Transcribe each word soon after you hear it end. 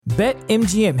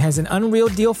BetMGM has an unreal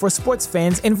deal for sports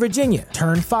fans in Virginia.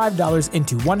 Turn $5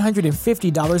 into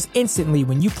 $150 instantly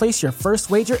when you place your first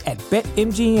wager at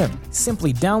BetMGM.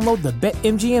 Simply download the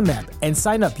BetMGM app and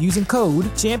sign up using code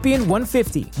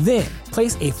Champion150. Then,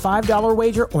 place a $5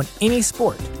 wager on any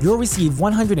sport. You'll receive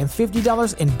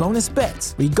 $150 in bonus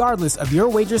bets, regardless of your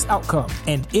wager's outcome.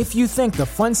 And if you think the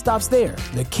fun stops there,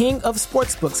 the King of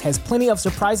Sportsbooks has plenty of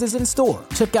surprises in store.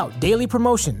 Check out daily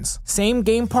promotions,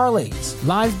 same-game parlays,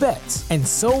 live bets, and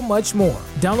so much more.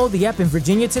 Download the app in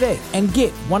Virginia today and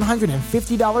get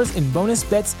 $150 in bonus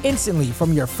bets instantly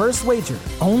from your first wager.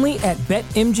 Only at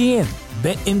BetMGM.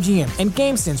 BetMGM and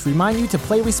GameSense remind you to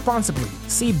play responsibly.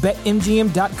 See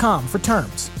BetMGM.com for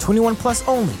terms. 21 plus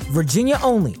only. Virginia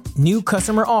only. New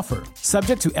customer offer.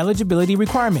 Subject to eligibility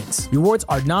requirements. Rewards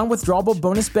are non-withdrawable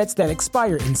bonus bets that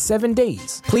expire in 7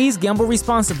 days. Please gamble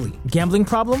responsibly. Gambling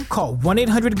problem? Call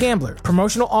 1-800-GAMBLER.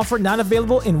 Promotional offer not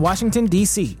available in Washington,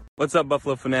 D.C. What's up,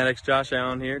 Buffalo Fanatics? Josh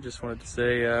Allen here. Just wanted to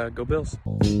say go Bills.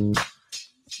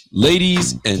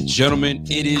 Ladies and gentlemen,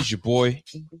 it is your boy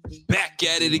back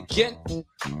at it again.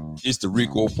 It's the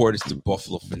Rico Report. It's the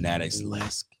Buffalo Fanatics.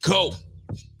 Let's go.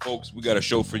 Folks, we got a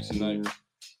show for you tonight.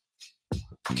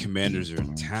 Commanders are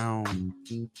in town.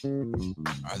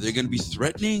 Are they going to be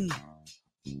threatening?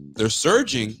 They're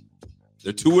surging.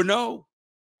 They're 2-0.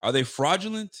 Are they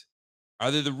fraudulent?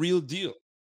 Are they the real deal?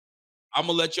 I'm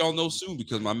going to let y'all know soon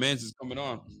because my man's is coming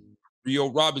on. Rio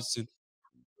Robinson.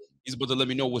 He's about to let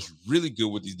me know what's really good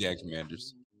with these damn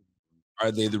Commanders.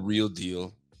 Are they the real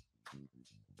deal?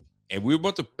 And we're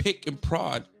about to pick and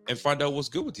prod and find out what's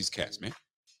good with these cats, man.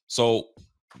 So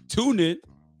tune in.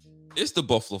 It's the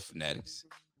Buffalo Fanatics.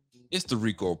 It's the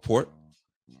Rico Report.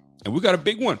 And we got a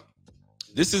big one.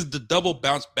 This is the double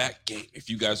bounce back game,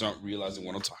 if you guys aren't realizing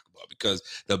what I'm talking about, because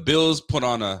the Bills put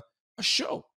on a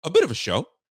show, a bit of a show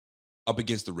up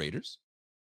against the Raiders.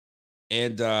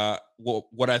 And what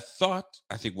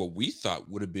we thought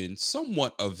would have been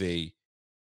somewhat of a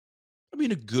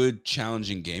good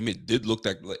challenging game. It looked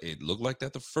like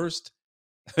that the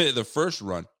first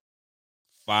run,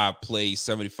 5 plays,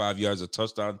 75 yards, a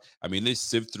touchdown. I mean, they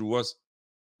sieved through us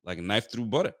like a knife through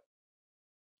butter.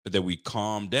 But then we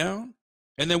calmed down,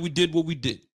 and then we did what we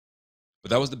did.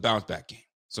 But that was the bounce back game.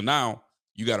 So now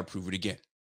you got to prove it again.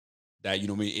 That,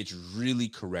 it's really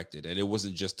corrected, and it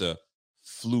wasn't just a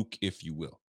fluke, if you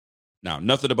will. Now,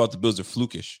 nothing about the Bills are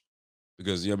flukish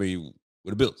because, we're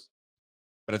the Bills.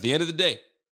 But at the end of the day,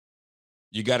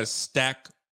 you got to stack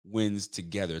wins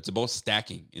together. It's about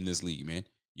stacking in this league, man.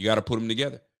 You got to put them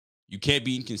together. You can't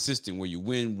be inconsistent where you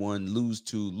win 1, lose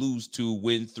 2,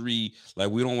 win 3. Like,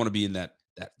 we don't want to be in that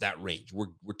range.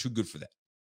 We're too good for that.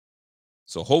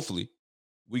 So hopefully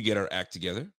we get our act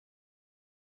together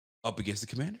up against the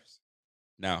Commanders.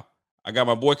 Now, I got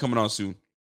my boy coming on soon.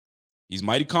 He's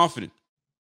mighty confident.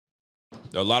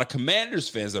 There are a lot of Commanders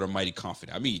fans that are mighty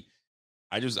confident. I mean,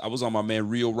 I was on my man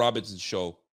Rio Robinson's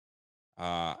show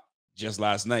just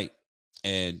last night,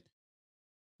 and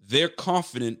they're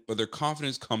confident, but their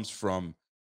confidence comes from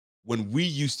when we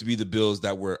used to be the Bills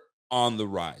that were on the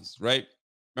rise, right?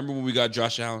 Remember when we got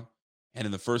Josh Allen, and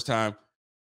in the first time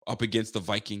up against the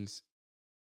Vikings,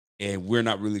 and we're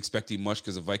not really expecting much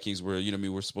because the Vikings were,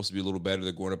 we're supposed to be a little better.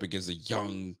 They're going up against a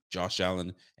young Josh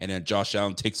Allen. And then Josh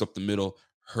Allen takes up the middle,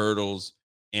 hurdles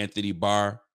Anthony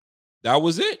Barr. That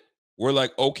was it. We're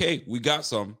like, okay, we got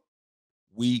some.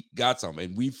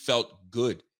 And we felt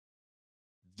good.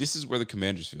 This is where the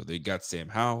Commanders feel. They got Sam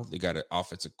Howell. They got an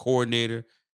offensive coordinator. You know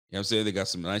what I'm saying? They got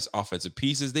some nice offensive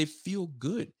pieces. They feel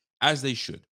good, as they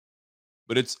should.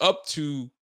 But it's up to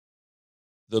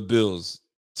the Bills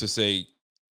to say,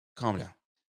 calm down.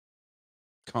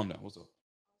 Calm down. What's up?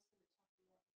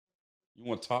 You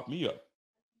want to top me up?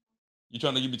 You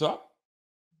trying to give me top?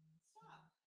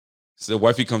 So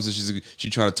wifey comes in,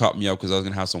 she's trying to top me up because I was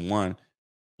going to have some wine.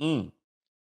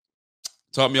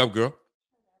 Top me up, girl.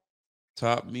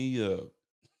 Top me up.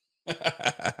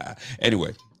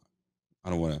 Anyway, I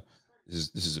don't want to.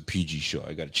 This is a PG show.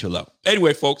 I got to chill out.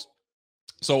 Anyway, folks.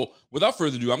 So without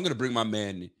further ado, I'm going to bring my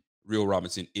man, Rio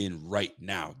Robinson, in right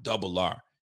now. Double R.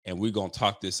 And we're going to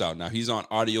talk this out. Now, he's on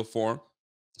audio form,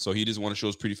 so he doesn't want to show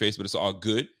his pretty face, but it's all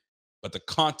good. But the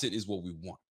content is what we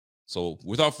want. So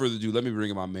without further ado, let me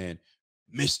bring in my man,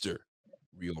 Mr.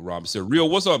 Rio Robinson. Rio,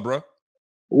 what's up, bro?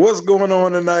 What's going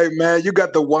on tonight, man? You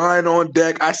got the wine on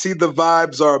deck. I see the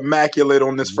vibes are immaculate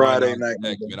on this Friday night.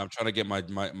 Man, I'm trying to get my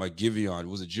Giveon.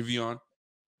 Was it Giveon?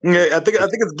 Yeah, I think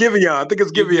it's Giveon.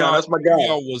 Giveon. That's my guy.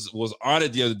 Giveon was on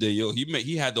it the other day, yo.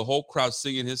 He had the whole crowd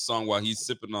singing his song while he's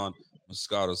sipping on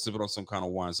Moscato, sipping on some kind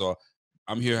of wine. So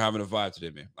I'm here having a vibe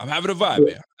today, man. I'm having a vibe,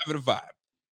 man. I'm having a vibe.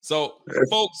 So,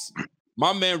 folks,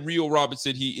 My man Rio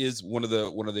Robinson, he is one of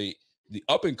the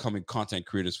up and coming content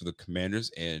creators for the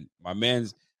Commanders, and my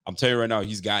man's, I'm telling you right now,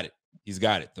 he's got it. He's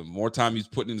got it. The more time he's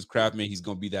putting in his craft, man, he's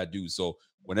gonna be that dude. So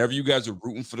whenever you guys are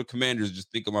rooting for the Commanders,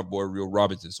 just think of my boy Rio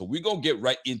Robinson. So we're gonna get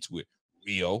right into it.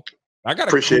 Rio, I got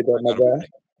appreciate that, my guy.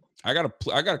 I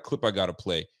got a clip I gotta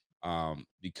play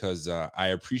because I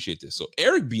appreciate this. So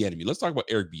Eric Bieniemy, let's talk about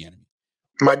Eric Bieniemy.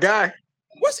 My guy.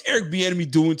 What's Eric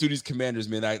Bieniemy doing to these Commanders,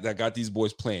 man, that got these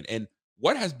boys playing? And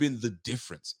what has been the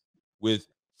difference with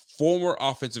former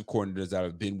offensive coordinators that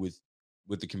have been with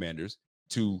the Commanders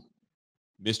to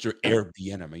Mr. Eric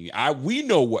Bieniemy? I mean, we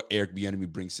know what Eric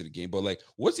Bieniemy brings to the game, but like,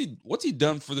 what's he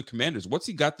done for the Commanders? What's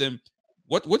he got them?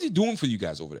 What's he doing for you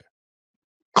guys over there?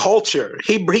 Culture.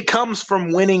 He comes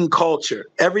from winning culture.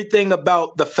 Everything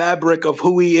about the fabric of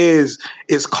who he is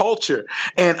culture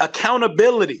and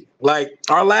accountability. Like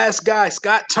our last guy,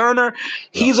 Scott Turner,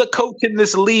 he's a coach in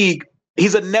this league.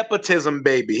 He's a nepotism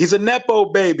baby. He's a nepo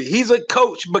baby. He's a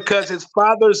coach because his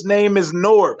father's name is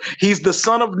Norv. He's the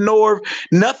son of Norv.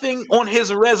 Nothing on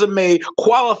his resume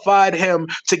qualified him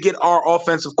to get our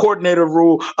offensive coordinator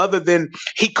role other than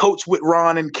he coached with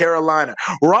Ron in Carolina.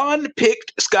 Ron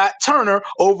picked Scott Turner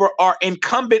over our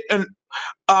incumbent and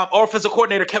offensive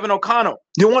coordinator, Kevin O'Connell,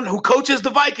 the one who coaches the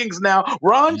Vikings now.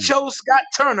 Ron chose Scott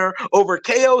Turner over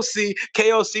KOC.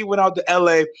 KOC went out to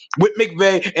LA with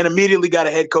McVay and immediately got a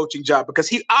head coaching job because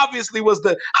he obviously was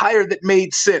the hire that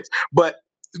made sense. But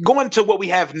going to what we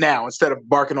have now, instead of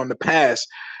barking on the past,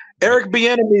 Eric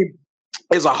Bieniemy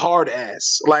is a hard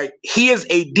ass. Like, he is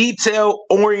a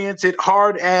detail-oriented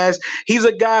hard ass. He's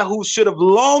a guy who should have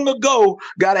long ago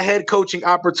got a head coaching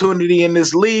opportunity in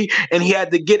this league, and he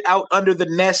had to get out under the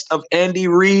nest of Andy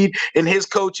Reid and his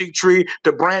coaching tree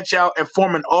to branch out and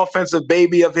form an offensive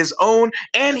baby of his own.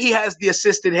 And he has the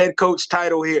assistant head coach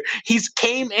title here. He's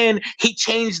came in, he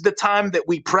changed the time that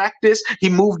we practice. He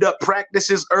moved up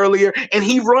practices earlier, and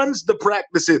he runs the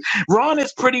practices. Ron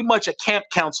is pretty much a camp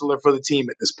counselor for the team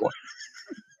at this point.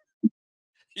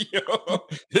 Yo,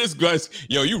 this guy's,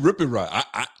 you ripping right.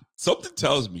 Something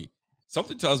tells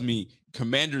me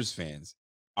Commanders fans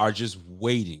are just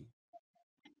waiting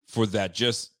for that.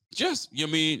 Just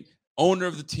owner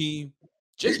of the team,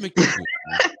 just make the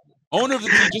switch. Owner of the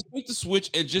team, just make the switch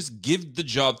and just give the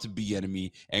job to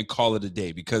Bieniemy and call it a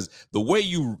day. Because the way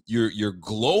you're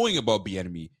glowing about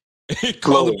Bieniemy,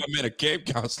 calling my man a camp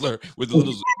counselor with a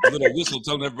little whistle,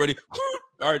 telling everybody,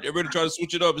 all right, everybody try to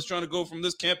switch it up. It's trying to go from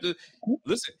this camp to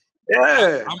listen.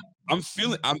 Yeah, I'm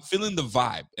feeling the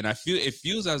vibe, and it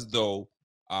feels as though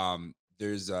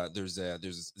there's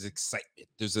excitement.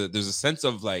 There's a sense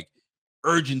of like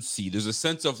urgency. There's a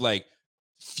sense of like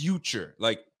future.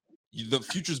 Like the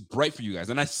future's bright for you guys,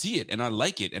 and I see it, and I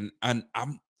like it. And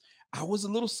I was a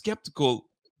little skeptical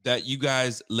that you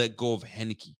guys let go of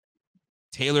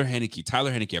Tyler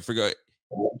Heinicke. I forgot.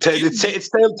 It's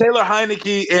Taylor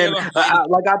Heinicke, and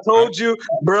like I told you,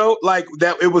 bro, like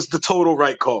that, it was the total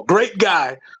right call. Great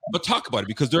guy. But talk about it,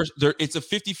 because it's a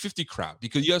 50-50 crowd,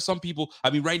 because you have some people.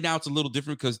 I mean, right now it's a little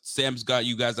different because Sam's got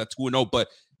you guys at 2-0, but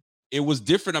it was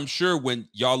different, I'm sure, when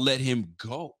y'all let him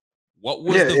go. What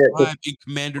was the vibe in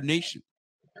Commander Nation?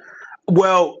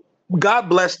 Well, God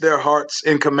bless their hearts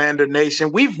in Commander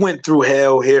Nation. We've went through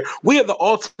hell here. We are the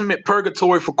ultimate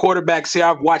purgatory for quarterbacks here.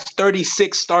 I've watched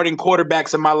 36 starting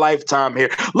quarterbacks in my lifetime here.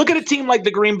 Look at a team like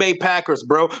the Green Bay Packers,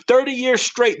 bro. 30 years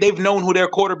straight, they've known who their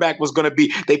quarterback was going to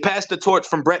be. They passed the torch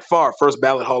from Brett Favre, first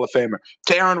ballot Hall of Famer,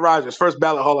 to Aaron Rodgers, first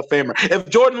ballot Hall of Famer. If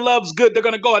Jordan Love's good, they're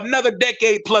going to go another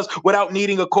decade plus without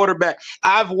needing a quarterback.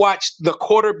 I've watched the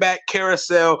quarterback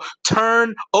carousel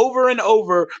turn over and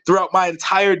over throughout my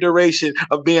entire duration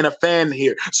of being a fan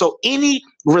here. So any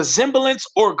resemblance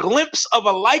or glimpse of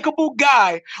a likable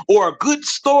guy or a good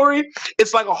story,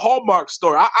 it's like a Hallmark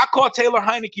story. I call Taylor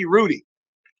Heinicke Rudy.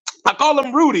 I call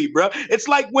him Rudy, bro. It's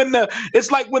like when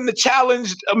the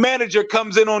challenged manager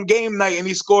comes in on game night and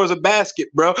he scores a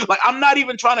basket, bro. Like, I'm not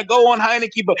even trying to go on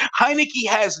Heinicke, but Heinicke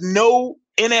has no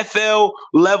NFL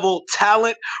level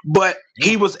talent, but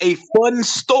he was a fun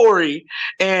story,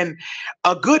 and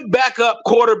a good backup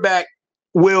quarterback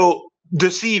will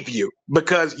deceive you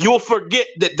because you'll forget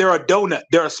that they're a donut.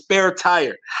 They're a spare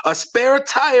tire. A spare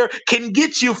tire can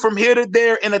get you from here to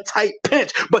there in a tight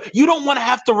pinch, but you don't want to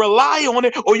have to rely on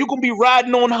it, or you're going to be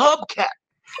riding on hubcap.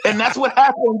 And that's what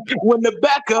happens when the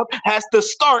backup has to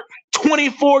start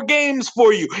 24 games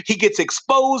for you. He gets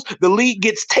exposed, the league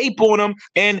gets tape on him,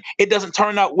 and it doesn't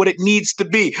turn out what it needs to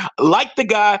be. Like the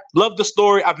guy, love the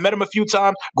story. I've met him a few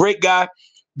times. Great guy.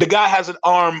 The guy has an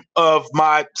arm of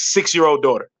my 6-year-old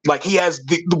daughter. Like, he has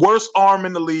the worst arm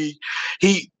in the league.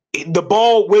 The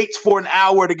ball waits for an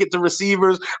hour to get to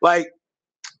receivers. Like,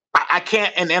 I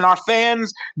can't, and our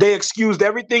fans, they excused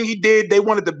everything he did. They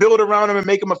wanted to build around him and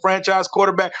make him a franchise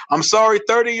quarterback. I'm sorry,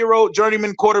 30-year-old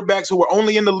journeyman quarterbacks who are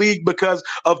only in the league because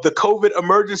of the COVID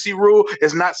emergency rule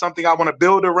is not something I want to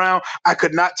build around. I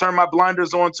could not turn my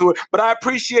blinders onto it, but I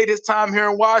appreciate his time here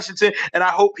in Washington, and I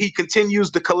hope he continues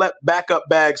to collect backup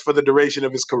bags for the duration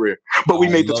of his career. But we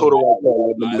made the total.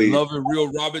 I love it,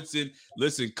 Real Robinson.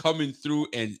 Listen, coming through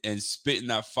and spitting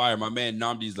that fire. My man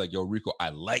Nnamdi's like, yo, Rico, I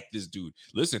like this dude.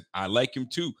 Listen, I like him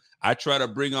too. I try to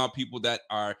bring on people that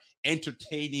are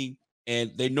entertaining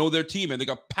and they know their team and they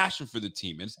got passion for the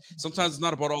team. And sometimes it's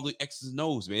not about all the X's and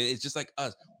O's, man. It's just like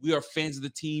us. We are fans of the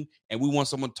team and we want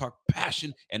someone to talk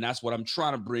passion. And that's what I'm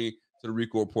trying to bring to the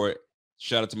Rico Report.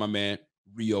 Shout out to my man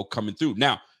Rio coming through.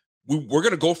 Now, we're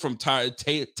going to go from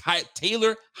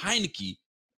Taylor Heinicke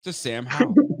to Sam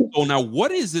Howell. So now,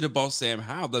 what is it about Sam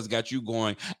Howell that's got you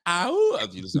going, ow?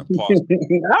 Pause.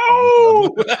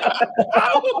 Ow!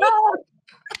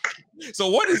 So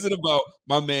what is it about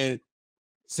my man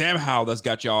Sam Howell that's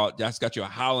got y'all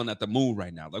howling at the moon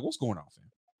right now? Like, what's going on, fam?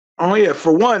 Oh, yeah.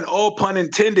 For one, all pun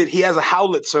intended, he has a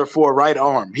howitzer for a right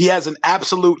arm. He has an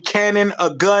absolute cannon,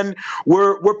 a gun.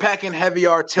 We're packing heavy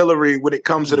artillery when it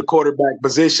comes to the quarterback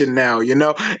position now, you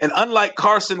know? And unlike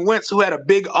Carson Wentz, who had a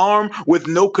big arm with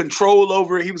no control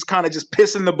over it, he was kind of just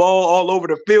pissing the ball all over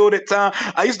the field at times.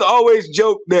 I used to always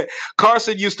joke that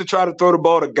Carson used to try to throw the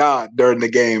ball to God during the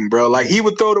game, bro. Like, he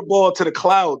would throw the ball to the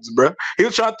clouds, bro. He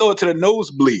would try to throw it to the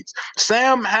nosebleeds.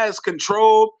 Sam has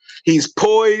control. He's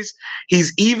poised.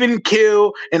 He's even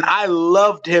kill, and I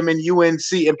loved him in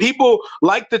UNC. And people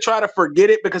like to try to forget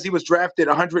it because he was drafted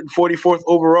 144th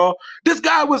overall. This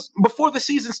guy was, before the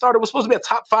season started, was supposed to be a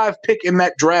top 5 pick in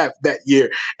that draft that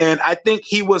year. And I think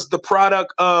he was the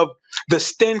product of the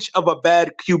stench of a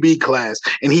bad QB class.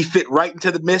 And he fit right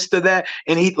into the midst of that.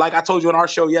 And he, like I told you on our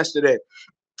show yesterday,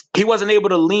 he wasn't able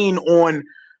to lean on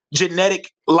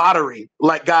genetic lottery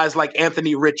like guys like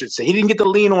Anthony Richardson. He didn't get to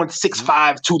lean on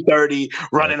 6'5", 230,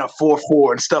 running a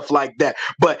 4.4 and stuff like that.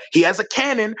 But he has a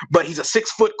cannon, but he's a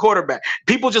 6-foot quarterback.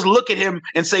 People just look at him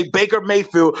and say Baker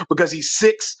Mayfield because he's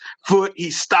 6 foot,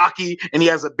 he's stocky, and he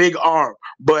has a big arm.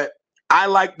 But I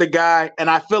like the guy, and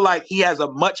I feel like he has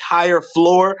a much higher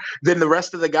floor than the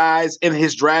rest of the guys in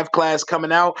his draft class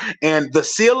coming out. And the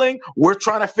ceiling, we're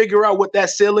trying to figure out what that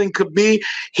ceiling could be.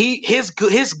 His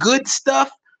good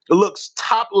stuff looks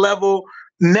top level,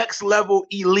 next level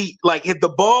elite. Like the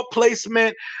ball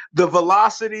placement, the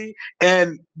velocity,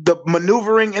 and the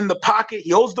maneuvering in the pocket.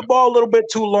 He holds the ball a little bit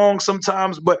too long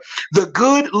sometimes, but the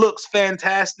good looks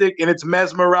fantastic and it's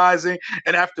mesmerizing.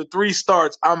 And after 3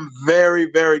 starts, I'm very,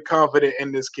 very confident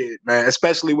in this kid, man,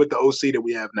 especially with the OC that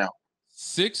we have now.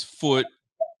 6 foot,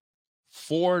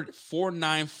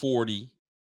 4'9", 40.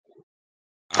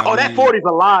 That 40 is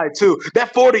a lie too.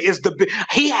 That 40 is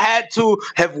he had to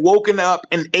have woken up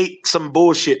and ate some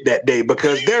bullshit that day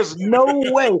because there's no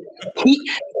way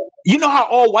you know how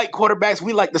all white quarterbacks,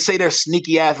 we like to say they're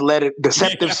sneaky athletic,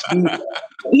 deceptive speed.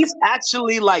 He's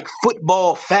actually like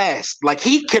football fast. Like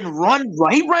he can run.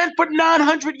 He ran for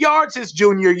 900 yards his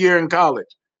junior year in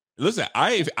college. Listen,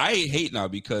 I hate now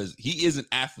because he is an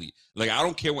athlete. Like I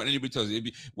don't care what anybody tells you.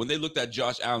 When they looked at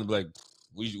Josh Allen, be like,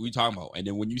 we talking about, and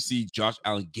then when you see Josh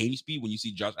Allen game speed, when you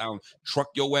see Josh Allen truck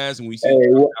your ass, and we see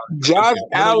Josh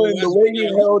Allen, the way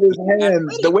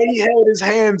he held his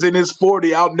hands in his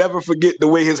 40, I'll never forget the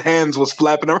way his hands was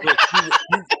flapping around.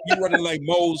 You running like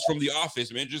Mose from The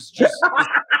Office, man. Just yeah.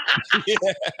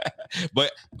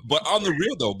 But on the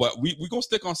real though, but we gonna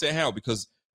stick on Sam Howell because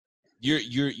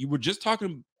you were just talking.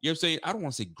 You know what I'm saying? I don't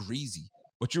want to say greasy,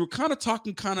 but you were kind of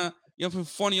talking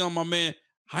funny on my man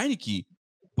Heinicke.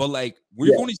 But like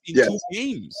we've only seen 2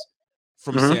 games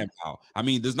from Sam Howell. I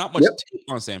mean, there's not much tape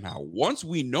on Sam Howell. Once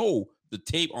we know the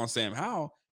tape on Sam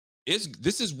Howell,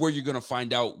 this is where you're gonna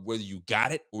find out whether you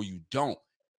got it or you don't.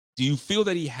 Do you feel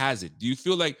that he has it? Do you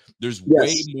feel like there's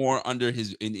way more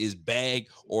in his bag,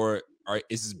 or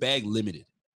is his bag limited?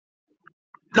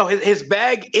 No, his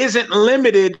bag isn't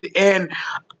limited, and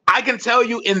I can tell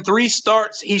you in 3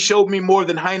 starts he showed me more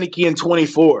than Heinicke in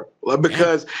 24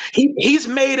 because he's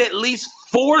made at least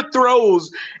 4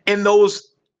 throws in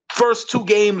those first 2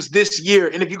 games this year.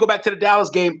 And if you go back to the Dallas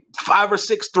game, 5 or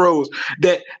 6 throws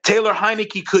that Taylor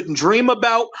Heinicke couldn't dream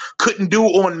about, couldn't do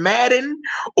on Madden,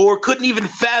 or couldn't even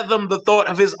fathom the thought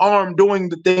of his arm doing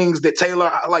the things that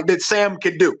that Sam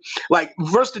could do. Like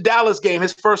versus the Dallas game,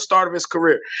 his first start of his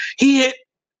career, he hit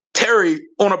Terry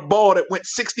on a ball that went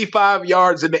 65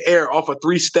 yards in the air off a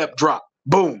 3-step drop.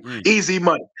 Boom. Easy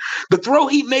money. The throw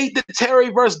he made to Terry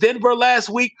versus Denver last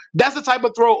week, that's the type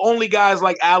of throw only guys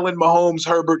like Allen, Mahomes,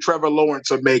 Herbert, Trevor Lawrence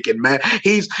are making, man.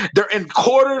 They're in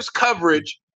quarters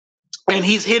coverage and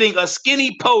he's hitting a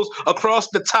skinny post across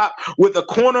the top with a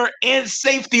corner and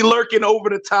safety lurking over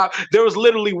the top. There was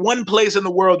literally one place in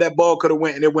the world that ball could have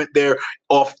went, and it went there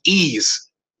off ease,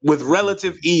 with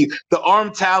relative ease. The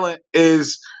arm talent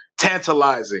is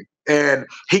tantalizing, and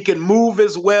he can move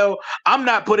as well. I'm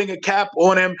not putting a cap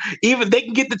on him. Even they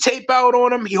can get the tape out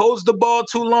on him. He holds the ball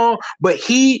too long, but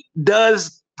he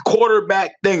does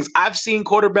quarterback things. I've seen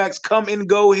quarterbacks come and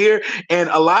go here, and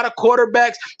a lot of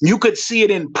quarterbacks, you could see it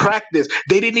in practice.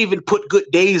 They didn't even put good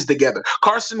days together.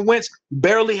 Carson Wentz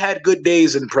barely had good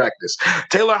days in practice.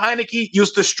 Taylor Heineke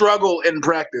used to struggle in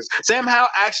practice. Sam Howell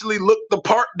actually looked the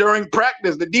part during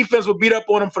practice. The defense would beat up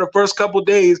on him for the first couple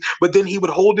days, but then he would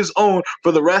hold his own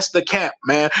for the rest of the camp,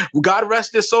 man. God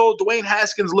rest his soul, Dwayne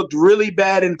Haskins looked really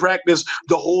bad in practice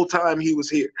the whole time he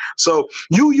was here. So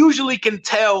you usually can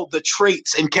tell the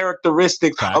traits and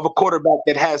characteristics of a quarterback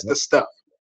that has the stuff.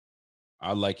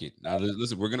 I like it. Now,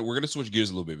 listen, we're gonna switch gears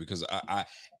a little bit, because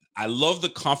I love the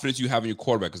confidence you have in your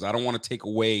quarterback, because I don't want to take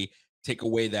away that, you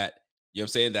know what I'm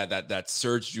saying, that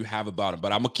surge you have about him.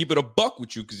 But I'm gonna keep it a buck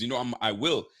with you, because I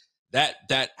will.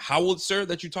 That Howard, sir,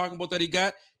 that you're talking about that he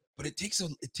got, but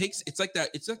it's like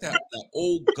that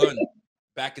old gun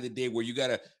back in the day where you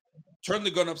gotta turn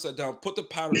the gun upside down, put the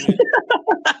powder in.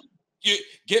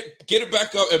 Get it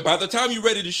back up, and by the time you're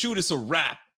ready to shoot, it's a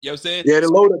wrap. You know what I'm saying? Yeah, the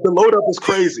load up is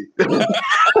crazy.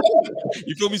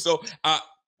 You feel me? So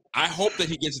I hope that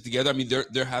he gets it together. I mean,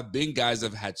 there have been guys that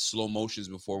have had slow motions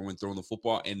before when throwing the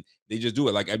football, and they just do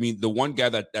it. Like, I mean, the one guy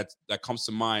that comes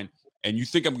to mind, and you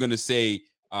think I'm gonna say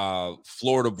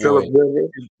Florida boy.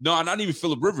 No, not even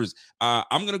Phillip Rivers.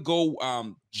 I'm gonna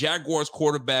go Jaguars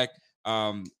quarterback,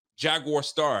 Jaguar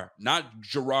star, not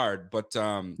Gerard, but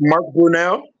Mark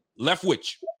Brunell.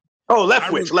 Leftwich. Oh,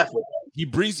 Leftwich.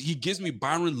 He gives me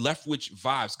Byron Leftwich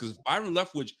vibes, because Byron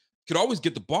Leftwich could always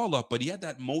get the ball up, but he had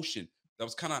that motion that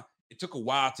was it took a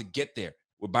while to get there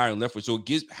with Byron Leftwich. So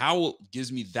Howell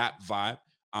gives me that vibe.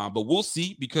 But we'll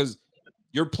see, because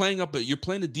you're playing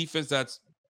a defense that's,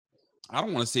 I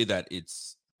don't want to say that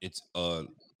it's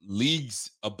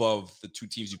leagues above the two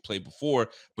teams you played before,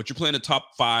 but you're playing a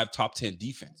top 5, top 10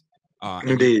 defense.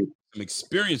 Indeed. Some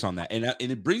experience on that. And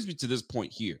it brings me to this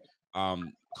point here.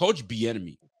 Coach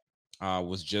Bieniemy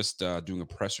was just doing a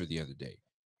presser the other day,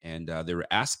 and they were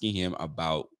asking him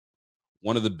about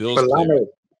one of the Bills players.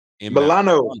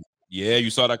 Milano. Yeah, you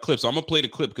saw that clip. So I'm going to play the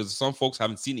clip, because some folks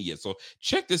haven't seen it yet. So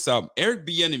check this out. Eric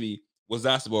Bieniemy was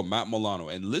asked about Matt Milano,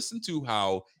 and listen to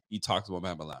how he talks about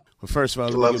Matt Milano. Well, first of all,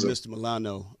 let me give Mr.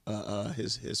 Milano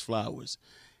his flowers.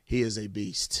 He is a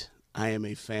beast. I am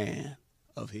a fan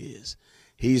of his.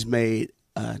 He's made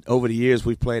over the years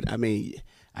we've played. I mean,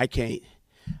 I can't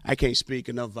speak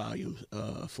enough volume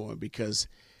for him, because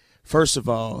first of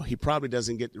all, he probably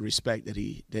doesn't get the respect that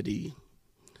he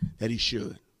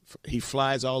should. He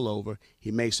flies all over.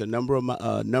 He makes a number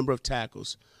of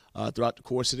tackles throughout the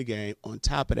course of the game. On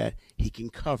top of that, he can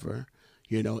cover,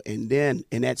 and then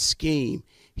in that scheme,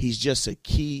 he's just a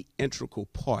key integral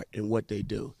part in what they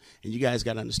do. And you guys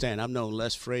got to understand, I've known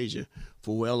Les Frazier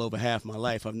for well over half my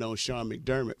life. I've known Sean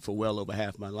McDermott for well over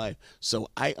half my life. So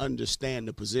I understand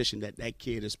the position that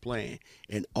kid is playing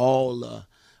and all the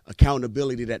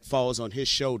accountability that falls on his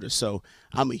shoulders. So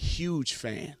I'm a huge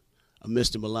fan of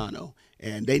Mr. Milano,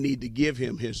 and they need to give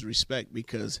him his respect,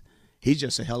 because he's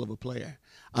just a hell of a player.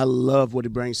 I love what he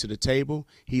brings to the table.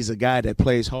 He's a guy that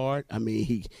plays hard. I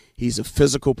mean, he's a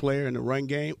physical player in the run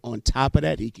game. On top of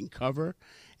that, he can cover.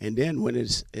 And then when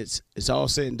it's all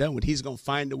said and done with, he's going to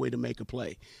find a way to make a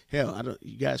play. Hell,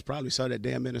 you guys probably saw that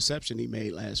damn interception he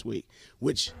made last week,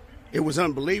 which it was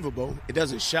unbelievable. It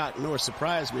doesn't shock nor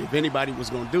surprise me. If anybody was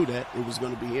going to do that, it was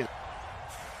going to be him.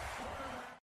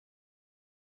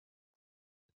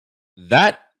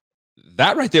 That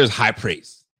right there is high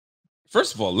praise.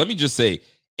 First of all, let me just say,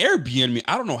 Eric Bieniemy,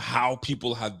 I don't know how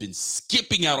people have been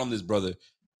skipping out on this brother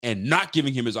and not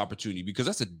giving him his opportunity, because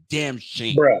that's a damn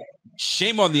shame. Bruh.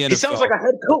 Shame on the NFL. He sounds like a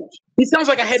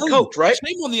head coach. Right?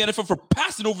 Shame on the NFL for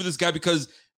passing over this guy because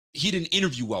he didn't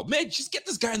interview well. Man, just get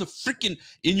this guy in the freaking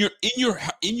in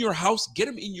your house, get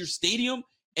him in your stadium,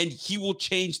 and he will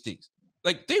change things.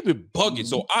 Like, they've been bugging.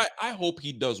 So I hope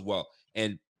he does well.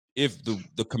 And if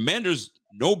the Commanders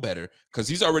know better, because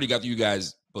he's already got you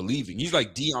guys believing. He's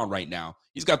like Dion right now.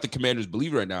 He's got the Commanders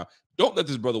believing right now. Don't let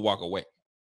this brother walk away.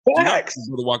 Do not let this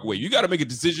brother walk away. You got to make a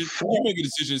decision. You make a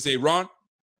decision and say, Ron,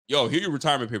 yo, here are your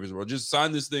retirement papers, bro. Just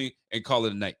sign this thing and call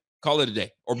it a night. Call it a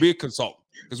day. Or be a consultant.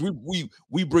 Because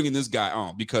we bringing this guy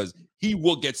on, because he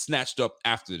will get snatched up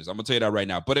after this. I'm going to tell you that right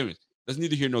now. But anyways, that's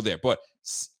neither here nor there. But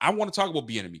I want to talk about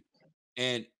Bieniemy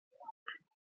and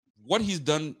what he's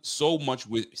done so much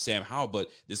with Sam Howell, but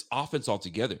this offense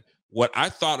altogether. what I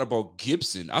thought about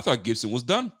Gibson, I thought Gibson was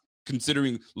done.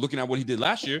 Considering looking at what he did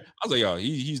last year, I was like, "Oh,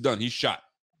 he's done. He's shot."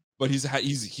 But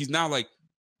he's now like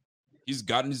he's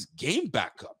gotten his game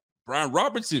back up. Brian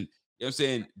Robinson, you know what I'm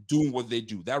saying, doing what they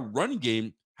do. That run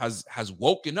game has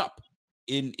woken up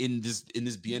in this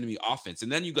Bieniemy offense.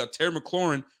 And then you got Terry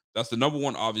McLaurin, that's the number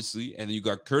one, obviously, and then you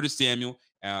got Curtis Samuel.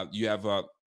 You have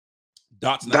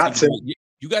Dotson.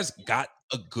 You guys got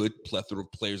a good plethora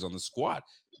of players on the squad.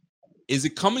 Is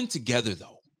it coming together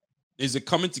though? Is it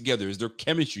coming together? Is there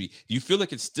chemistry? Do you feel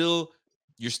like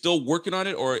you're still working on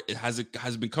it, or has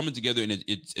it been coming together and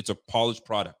it's a polished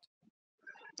product?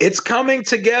 It's coming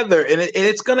together, and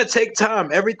it's going to take time.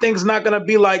 Everything's not going to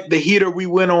be like the heater we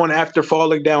went on after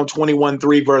falling down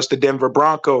 21-3 versus the Denver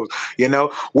Broncos. You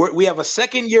know, we have a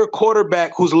second-year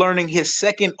quarterback who's learning his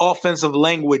second offensive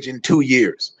language in 2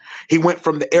 years. He went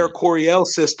from the Air Coryell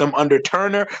system under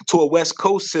Turner to a West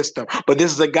Coast system. But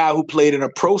this is a guy who played in a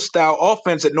pro-style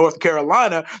offense at North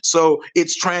Carolina, so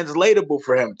it's translatable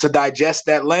for him to digest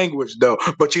that language, though.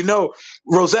 But, you know,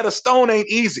 Rosetta Stone ain't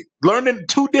easy. Learning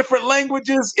 2 different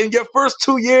languages in your first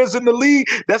 2 years in the league,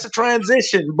 that's a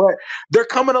transition. But they're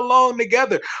coming along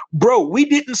together. Bro, we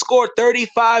didn't score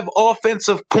 35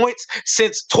 offensive points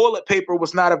since toilet paper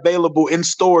was not available in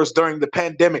stores during the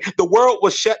pandemic. The world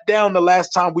was shut down the last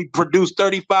time we produced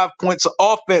 35 points of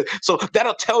offense. So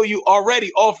that'll tell you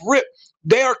already off rip.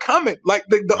 They are coming. Like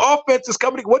the offense is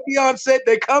coming. What Deion said,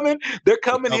 they're coming. They're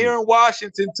coming here in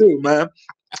Washington too, man.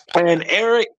 And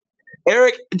Eric,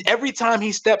 every time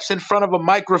he steps in front of a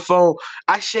microphone,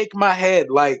 I shake my head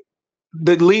like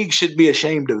the league should be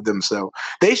ashamed of themselves.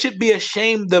 They should be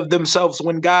ashamed of themselves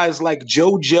when guys like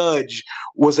Joe Judge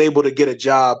was able to get a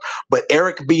job, but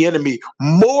Eric Bieniemy,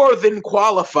 more than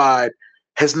qualified,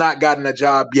 has not gotten a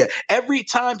job yet. Every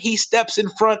time he steps in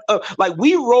front of, like,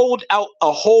 we rolled out a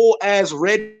whole ass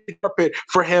red carpet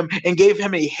for him and gave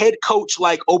him a head coach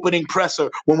like opening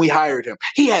presser when we hired him.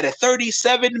 He had a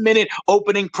 37-minute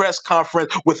opening press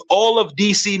conference with all of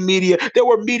DC media. There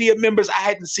were media members I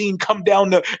hadn't seen come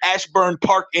down to Ashburn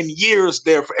Park in years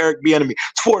there for Eric Bieniemy,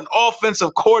 for an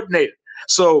offensive coordinator.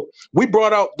 So we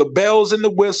brought out the bells and the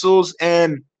whistles,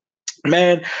 and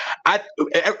man,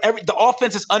 the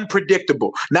offense is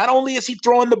unpredictable. Not only is he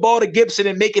throwing the ball to Gibson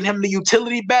and making him the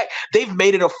utility back, they've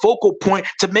made it a focal point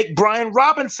to make Brian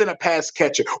Robinson a pass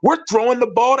catcher. We're throwing the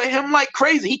ball to him like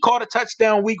crazy. He caught a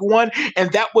touchdown week 1,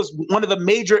 and that was one of the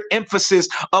major emphasis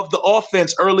of the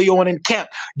offense early on in camp,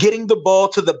 getting the ball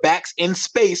to the backs in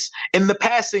space in the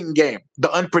passing game. The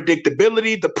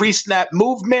unpredictability, the pre-snap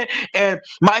movement, and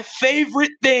my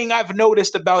favorite thing I've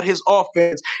noticed about his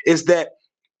offense is that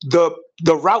the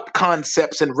route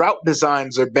concepts and route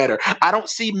designs are better. I don't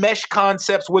see mesh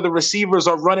concepts where the receivers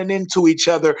are running into each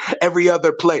other every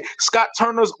other play. Scott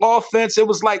Turner's offense, it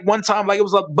was like one time, like it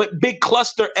was a big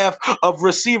cluster F of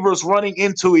receivers running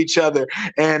into each other,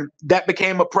 and that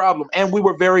became a problem. And we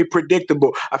were very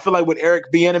predictable. I feel like with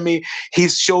Eric Bieniemy,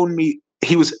 he's shown me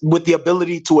he was with the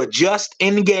ability to adjust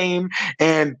in game,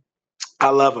 and I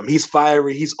love him. He's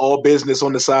fiery. He's all business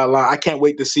on the sideline. I can't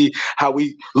wait to see how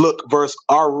we look versus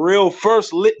our real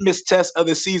first litmus test of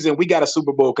the season. We got a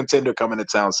Super Bowl contender coming to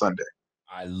town Sunday.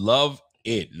 I love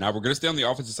it. Now we're going to stay on the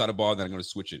offensive side of the ball, then I'm going to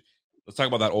switch it. Let's talk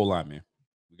about that O-line, man.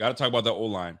 We got to talk about that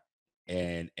O-line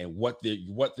and what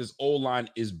this O-line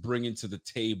is bringing to the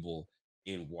table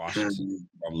in Washington.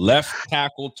 From left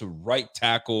tackle to right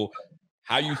tackle.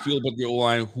 How you feel about the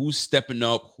O-line? Who's stepping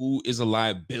up? Who is a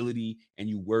liability and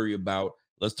you worry about?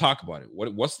 Let's talk about it.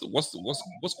 What's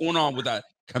going on with that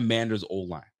Commanders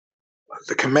O-line?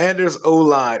 The Commanders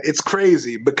O-line, it's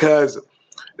crazy because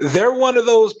they're one of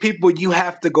those people you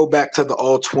have to go back to the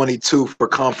All-22 for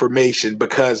confirmation,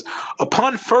 because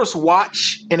upon first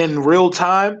watch and in real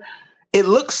time, it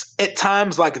looks at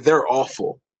times like they're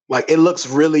awful. Like, it looks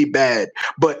really bad.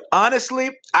 But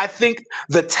honestly, I think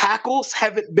the tackles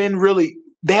haven't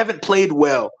played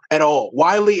well at all.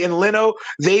 Wiley and Leno,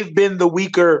 they've been the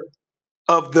weaker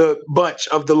of the bunch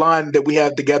of the line that we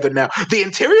have together now. The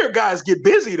interior guys get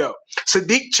busy, though.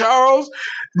 Sadiq Charles,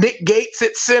 Nick Gates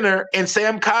at center, and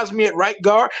Sam Cosmi at right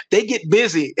guard, they get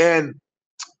busy. And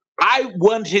I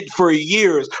wanted for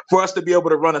years for us to be able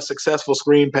to run a successful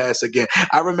screen pass again.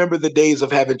 I remember the days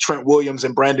of having Trent Williams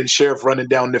and Brandon Sheriff running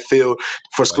down the field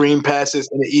for screen passes,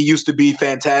 and it used to be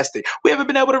fantastic. We haven't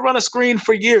been able to run a screen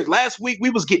for years. Last week,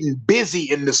 we was getting busy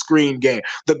in the screen game.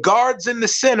 The guards in the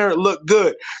center look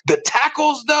good. The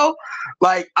tackles, though,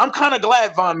 like, I'm kind of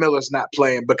glad Von Miller's not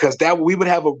playing, because that we would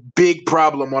have a big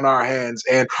problem on our hands.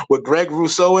 And with Greg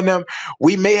Rousseau and them,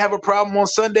 we may have a problem on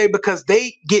Sunday because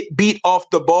they get beat off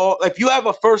the ball. If you have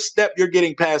a first step, you're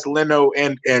getting past Leno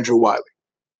and Andrew Wiley.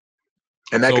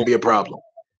 And that could be a problem.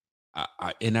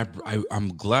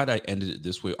 I'm glad I ended it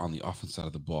this way on the offense side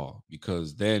of the ball,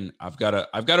 because then I've got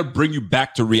to bring you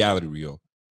back to reality, Rio.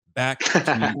 Back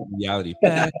to reality.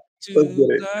 Back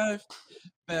to life.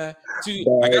 I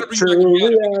got to bring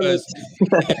you back to reality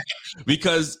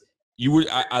because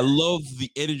I love the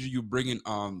energy you're bringing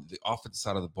on the offensive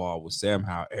side of the ball with Sam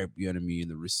Howell, Eric Bieniemy,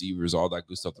 and the receivers, all that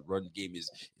good stuff. The run game is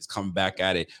coming back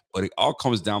at it, but it all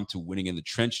comes down to winning in the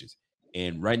trenches.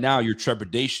 And right now, your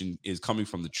trepidation is coming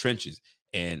from the trenches,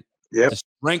 and the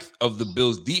strength of the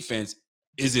Bills' defense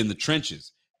is in the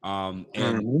trenches.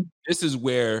 This is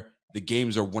where the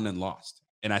games are won and lost.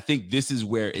 And I think this is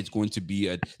where it's going to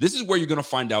be this is where you're going to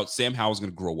find out Sam Howell is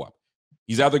going to grow up.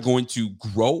 He's either going to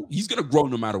grow, he's going to grow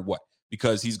no matter what,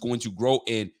 because he's going to grow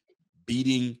in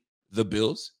beating the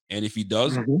Bills. And if he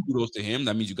does, kudos to him.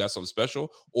 That means you got something special.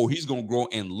 Or he's going to grow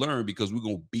and learn, because we're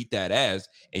going to beat that ass.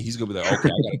 And he's going to be like, okay,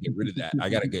 I got to get rid of that. I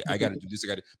got to do this.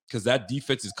 Because that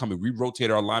defense is coming. We rotate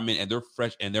our alignment, and they're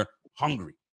fresh and they're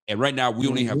hungry. And right now, we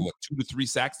only have 2 to 3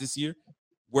 sacks this year,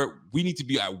 where we need to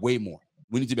be at way more.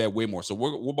 We need to be at way more. So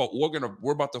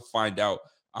we're about to find out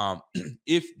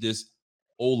if this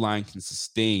O-line can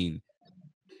sustain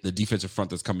the defensive front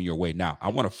that's coming your way. Now, I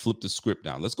want to flip the script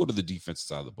now. Let's go to the defensive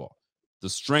side of the ball. The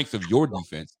strength of your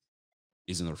defense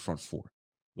is in the front 4.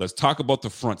 Let's talk about the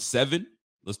front 7.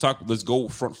 Let's go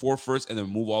front 4 first, and then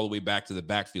move all the way back to the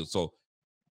backfield. So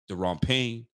Daron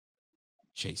Payne,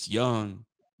 Chase Young,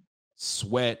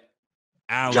 Sweat,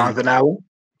 Allen. Jonathan Allen.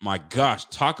 My gosh,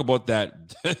 talk about that.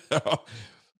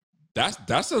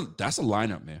 That's a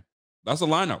lineup, man. That's a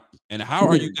lineup. And how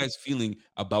are you guys feeling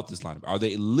about this lineup? Are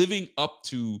they living up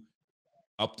to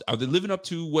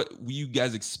what you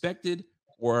guys expected,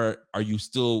 or are you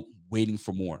still waiting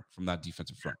for more from that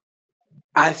defensive front?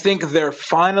 I think they're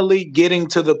finally getting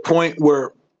to the point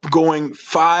where going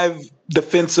 5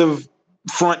 defensive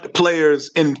front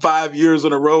players in 5 years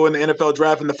in a row in the NFL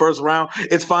draft in the first round,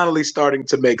 it's finally starting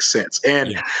to make sense.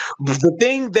 And the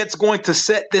thing that's going to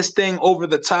set this thing over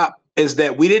the top is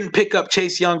that we didn't pick up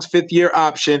Chase Young's 5th-year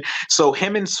option, so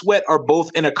him and Sweat are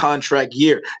both in a contract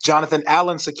year. Jonathan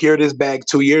Allen secured his bag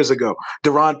 2 years ago.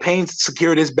 Daron Payne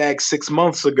secured his bag 6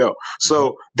 months ago.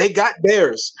 So they got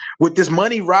theirs. With this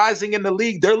money rising in the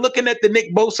league, they're looking at the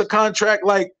Nick Bosa contract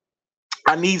like,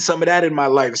 I need some of that in my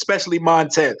life, especially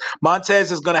Montez.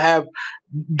 Montez is going to have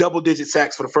double-digit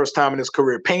sacks for the first time in his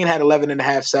career. Payne had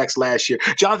 11.5 sacks last year.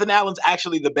 Jonathan Allen's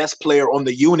actually the best player on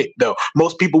the unit, though.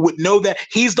 Most people would know that.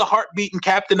 He's the heartbeat and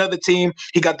captain of the team.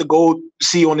 He got the gold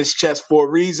C on his chest for a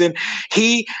reason.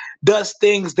 He does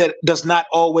things that does not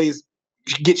always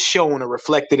get shown or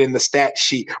reflected in the stat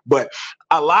sheet. But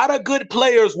a lot of good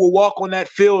players will walk on that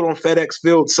field on FedEx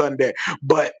Field Sunday.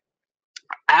 But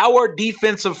our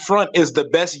defensive front is the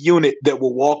best unit that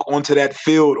will walk onto that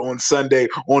field on Sunday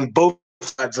on both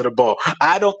sides of the ball.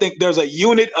 I don't think there's a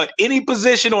unit at any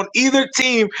position on either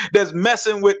team that's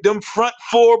messing with them front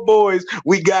 4 boys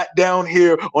we got down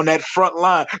here on that front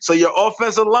line. So your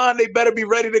offensive line, they better be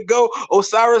ready to go.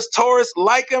 Osiris Torres,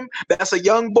 like him, that's a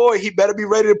young boy. He better be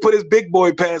ready to put his big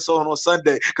boy pants on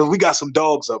Sunday, because we got some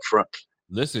dogs up front.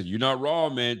 Listen, you're not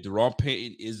wrong, man. Daron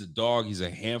Payne is a dog. He's a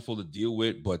handful to deal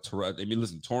with. But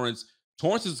listen, Torrance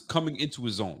is coming into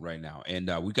his own right now,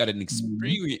 and we got an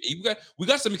experience. We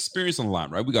got some experience on the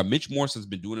line, right? We got Mitch Morse has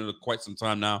been doing it quite some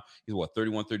time now. He's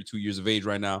 31, 32 years of age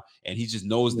right now, and he just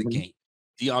knows the game.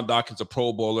 Deion Dawkins, a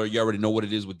Pro Bowler. You already know what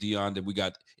it is with Deion. Then we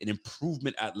got an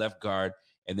improvement at left guard,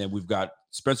 and then we've got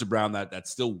Spencer Brown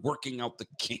that's still working out the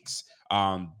kinks.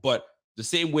 But the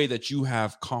same way that you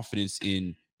have confidence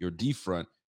in your D front,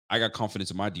 I got confidence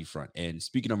in my D front. And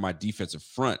speaking of my defensive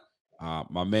front,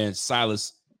 my man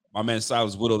Silas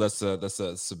Whittle, that's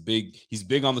a big. He's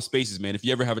big on the spaces, man. If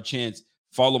you ever have a chance,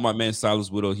 follow my man Silas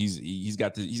Whittle. He's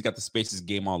got the spaces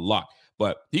game on lock.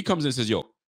 But he comes in and says, "Yo,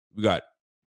 we got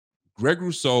Greg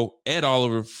Rousseau, Ed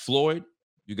Oliver, Floyd.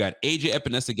 You got AJ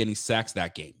Epinesa getting sacks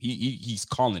that game. He's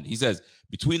calling it. He says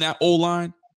between that O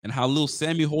line and how little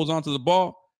Sammy holds on to the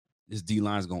ball, this D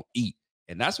line is gonna eat.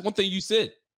 And that's one thing you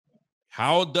said.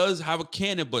 Howell does have a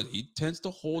cannon, but he tends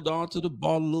to hold on to the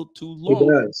ball a little too long. He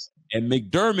does. And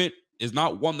McDermott is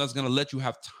not one that's going to let you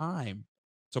have time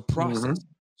to process.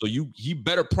 So he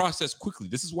better process quickly.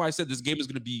 This is why I said this game is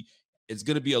going to be, it's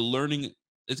going to be a learning,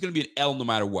 it's going to be an L no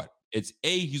matter what. It's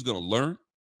he's going to learn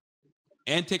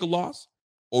and take a loss,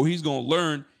 or he's going to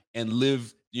learn and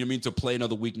live, you know what I mean, to play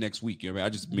another week next week. You know what I mean? I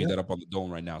just made that up on the dome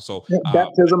right now. So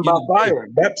baptism by fire.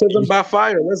 Baptism by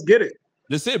fire. Let's get it.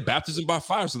 Let's say baptism by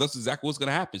fire. So that's exactly what's going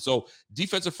to happen. So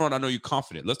defensive front, I know you're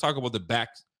confident. Let's talk about the back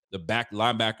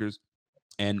linebackers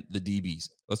and the DBs.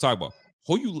 Let's talk about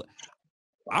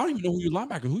I don't even know who your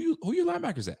linebacker. Who your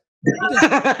linebackers at?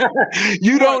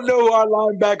 You don't know who our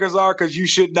linebackers are because you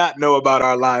should not know about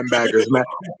our linebackers, man.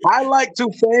 I like to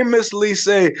famously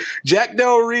say Jack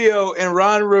Del Rio and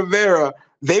Ron Rivera,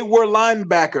 they were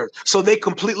linebackers. So they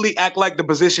completely act like the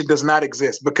position does not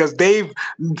exist because they've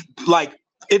like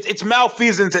it's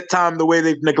malfeasance at times the way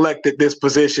they've neglected this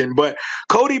position. But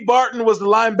Cody Barton was the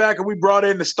linebacker we brought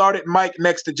in to start at Mike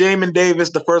next to Jamin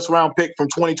Davis, the first round pick from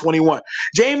 2021.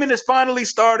 Jamin is finally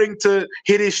starting to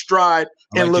hit his stride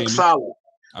and look solid.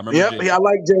 I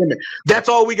like Jamin. That's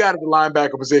all we got at the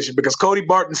linebacker position because Cody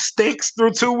Barton stinks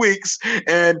through 2 weeks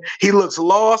and he looks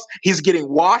lost. He's getting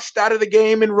washed out of the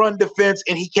game in run defense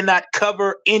and he cannot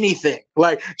cover anything.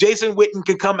 Like Jason Witten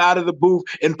can come out of the booth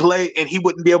and play and he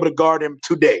wouldn't be able to guard him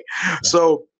today. Yeah.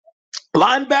 So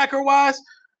linebacker wise,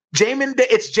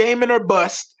 it's Jamin or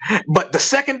bust. But the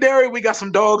secondary, we got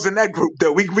some dogs in that group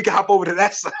though. We can hop over to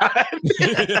that side.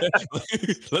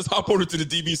 Let's hop over to the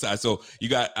DB side. So you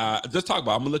got let's talk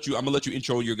about. I'm gonna let you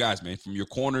intro your guys, man, from your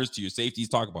corners to your safeties.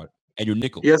 Talk about it. And your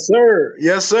nickel. Yes, sir.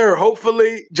 Yes, sir.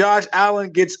 Hopefully, Josh Allen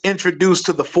gets introduced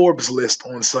to the Forbes list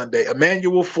on Sunday.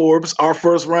 Emmanuel Forbes, our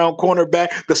first-round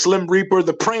cornerback, the Slim Reaper,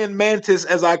 the praying mantis,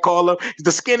 as I call him. He's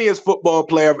the skinniest football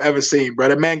player I've ever seen, bro.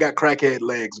 That man got crackhead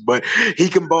legs, but he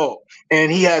can ball.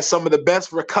 And he has some of the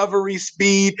best recovery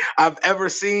speed I've ever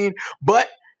seen. But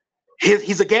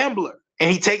he's a gambler. And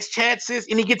he takes chances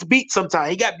and he gets beat sometimes.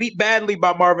 He got beat badly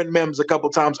by Marvin Mims a couple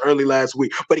times early last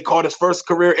week, but he caught his first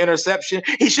career interception.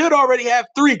 He should already have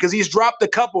 3 because he's dropped a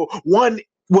couple. One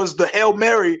was the Hail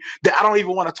Mary that I don't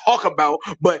even want to talk about,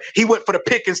 but he went for the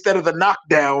pick instead of the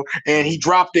knockdown and he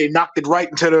dropped it, knocked it right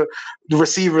into the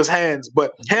receiver's hands.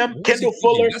 But Kendall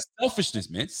Fuller. That's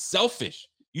selfishness, man. Selfish.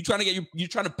 You're trying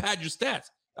to pad your stats.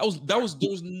 There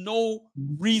was no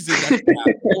reason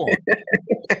that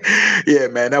Yeah,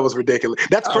 man, that was ridiculous.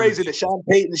 That's crazy that Sean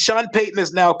Payton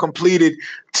has now completed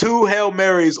 2 Hail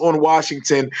Marys on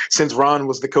Washington since Ron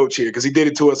was the coach here because he did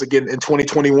it to us again in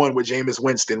 2021 with Jameis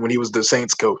Winston when he was the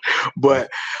Saints coach.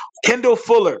 But Kendall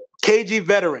Fuller, KG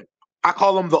veteran. I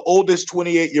call him the oldest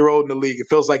 28-year-old in the league. It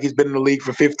feels like he's been in the league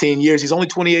for 15 years. He's only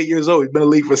 28 years old. He's been in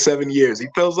the league for 7 years. He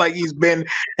feels like he's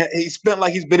spent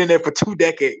like he's been in there for 2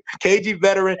 decades. KG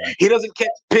veteran. He doesn't catch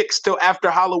picks till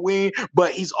after Halloween,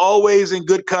 but he's always in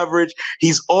good coverage.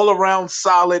 He's all around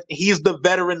solid. He's the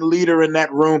veteran leader in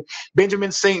that room.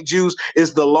 Benjamin St-Juste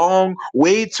is the long,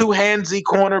 way too handsy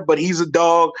corner, but he's a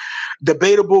dog.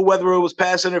 Debatable whether it was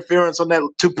pass interference on that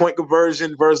 2-point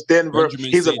conversion versus Denver.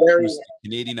 He's a very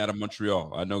Canadian out of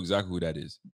Montreal. I know exactly who that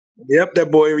is. Yep,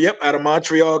 that boy. Yep, out of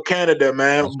Montreal, Canada,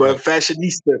 man. That's but right.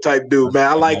 Fashionista type dude, man.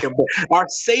 I like him. But our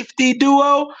safety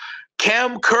duo,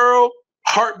 Cam Curl,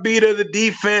 heartbeat of the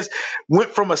defense,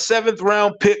 went from a 7th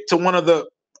round pick to one of the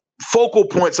focal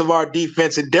points of our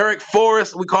defense. And Derek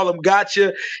Forrest, we call him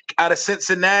Gotcha, out of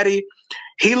Cincinnati.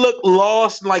 He looked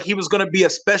lost, like he was going to be a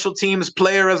special teams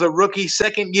player as a rookie.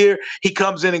 Second year, he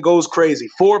comes in and goes crazy.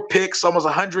 4 picks, almost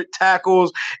 100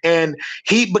 tackles, and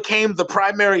he became the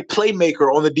primary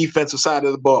playmaker on the defensive side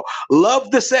of the ball. Love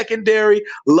the secondary,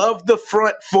 love the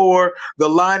front 4. The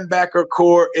linebacker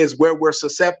core is where we're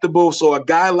susceptible. So a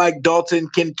guy like Dalton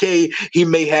Kincaid, he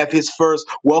may have his first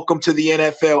welcome to the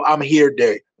NFL, I'm here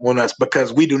day on us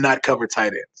because we do not cover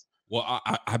tight ends. Well,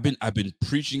 I've been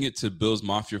preaching it to Bills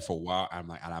Mafia for a while. I'm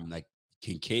like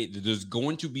Kincaid. There's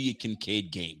going to be a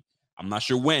Kincaid game. I'm not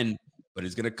sure when, but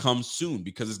it's going to come soon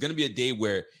because it's going to be a day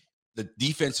where the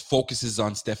defense focuses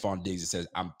on Stephon Diggs and says,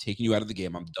 I'm taking you out of the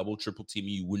game. I'm double, triple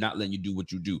teaming you. We're not letting you do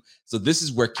what you do. So this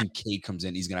is where Kincaid comes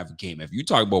in. He's going to have a game. If you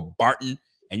talk about Barton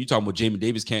and you talk about Jamin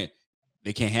Davis,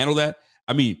 they can't handle that.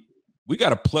 I mean, we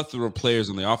got a plethora of players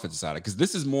on the offensive side because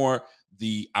this is more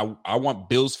I want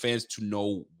Bills fans to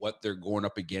know what they're going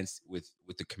up against with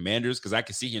the Commanders because I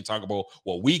can sit here and talk about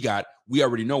what we got. We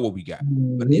already know what we got,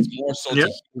 but it's more so to hear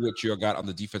what you got on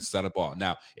the defensive side of the ball.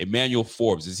 Now, Emmanuel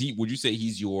Forbes, would you say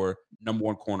he's your number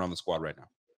 1 corner on the squad right now?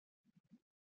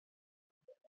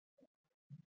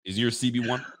 Is he your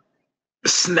CB1?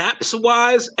 Snaps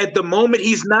wise, at the moment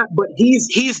he's not, but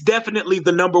he's definitely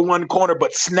the number 1 corner.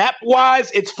 But snap wise,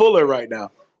 it's Fuller right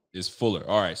now. Is Fuller.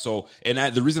 All right. So,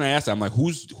 and the reason I asked that, I'm like,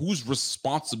 whose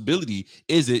responsibility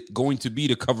is it going to be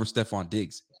to cover Stephon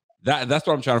Diggs? That's what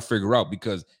I'm trying to figure out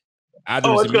because it's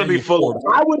going to be Fuller.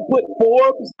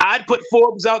 I'd put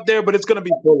Forbes out there, but it's going to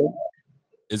be Fuller.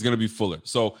 It's going to be Fuller.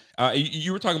 So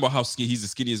you were talking about how he's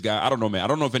the skinniest guy. I don't know, man. I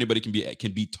don't know if anybody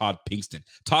can beat Todd Pinkston.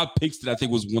 Todd Pinkston, I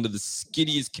think, was one of the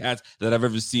skinniest cats that I've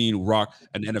ever seen rock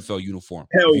an NFL uniform.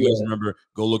 Hell if you guys remember,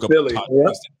 go look up Billy, Todd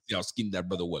Pinkston, see how skinny that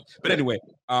brother was. But anyway,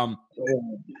 I'm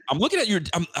looking at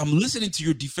I'm listening to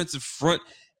your defensive front,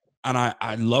 and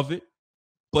I love it.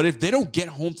 But if they don't get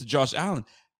home to Josh Allen,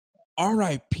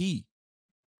 RIP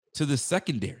to the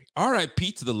secondary,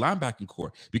 RIP to the linebacking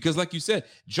core. Because like you said,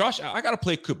 Josh, I got to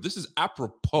play a clip. This is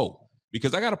apropos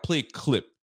because I got to play a clip.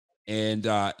 And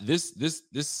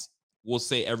this will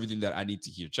say everything that I need to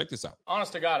hear. Check this out.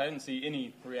 Honest to God, I didn't see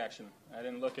any reaction. I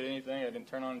didn't look at anything. I didn't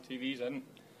turn on TVs.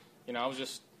 I was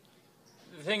just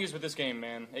 – the thing is with this game,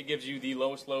 man, it gives you the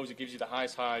lowest lows. It gives you the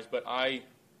highest highs. But I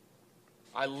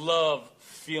love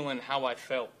feeling how I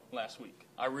felt last week.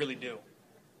 I really do.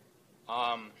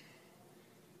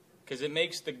 Because it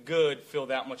makes the good feel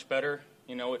that much better.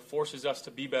 It forces us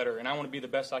to be better. And I want to be the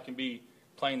best I can be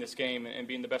playing this game and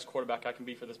being the best quarterback I can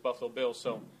be for this Buffalo Bills.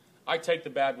 So I take the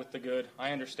bad with the good.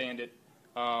 I understand it.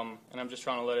 And I'm just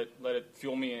trying to let it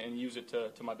fuel me and use it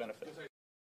to my benefit.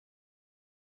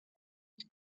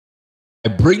 I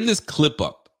bring this clip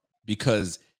up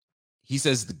because he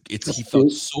says he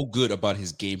felt so good about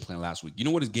his game plan last week. You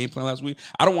know what his game plan last week?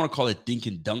 I don't want to call it dink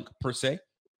and dunk per se,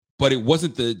 but it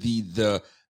wasn't the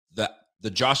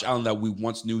Josh Allen that we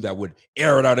once knew that would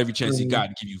air it out every chance he got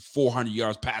and give you 400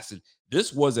 yards passing.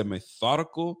 This was a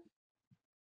methodical,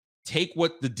 take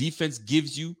what the defense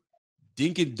gives you,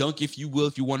 dink and dunk, if you will,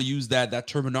 if you want to use that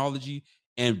terminology.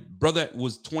 And brother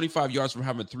was 25 yards from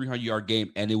having a 300-yard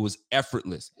game, and it was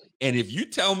effortless. And if you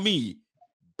tell me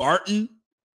Barton,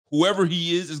 whoever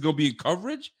he is going to be in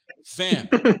coverage, fam,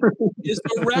 it's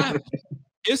a wrap.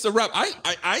 It's a wrap.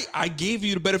 I gave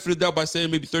you the benefit of the doubt by saying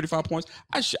maybe 35 points.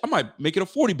 I might make it a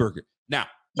 40 burger. Now,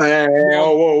 whoa. Now,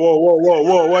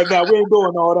 we ain't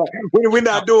doing all that. We're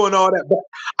not doing all that. But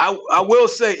I will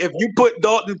say, if you put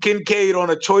Dalton Kincaid on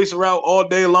a choice route all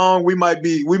day long, we might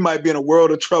be in a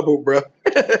world of trouble, bro.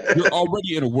 You're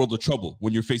already in a world of trouble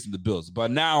when you're facing the Bills.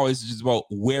 But now it's just about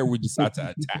where we decide to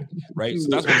attack, right? So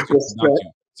that's what it's comes down to.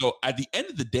 So at the end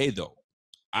of the day, though,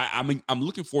 I'm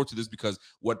looking forward to this because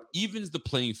what evens the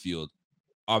playing field,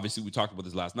 obviously we talked about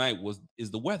this last night,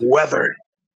 is the weather.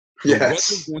 Yes. The weather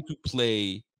is going to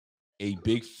play a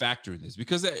big factor in this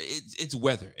because it's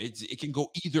weather. It can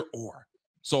go either or.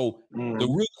 So the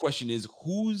real question is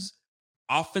whose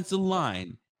offensive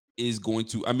line is going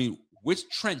to, which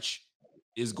trench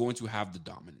is going to have the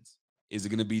dominance? Is it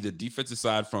going to be the defensive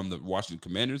side from the Washington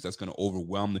Commanders that's going to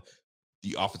overwhelm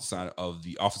the offensive side of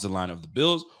the offensive line of the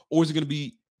Bills, or is it going to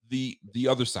be the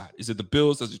other side? Is it the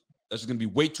Bills that's just going to be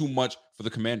way too much for the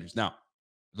Commanders? Now,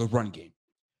 the run game.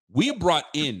 We brought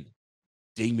in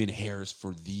Damien Harris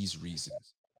for these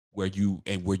reasons.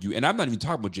 And I'm not even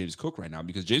talking about James Cook right now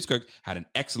because James Cook had an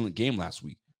excellent game last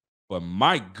week. But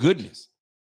my goodness,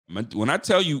 when I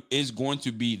tell you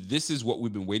this is what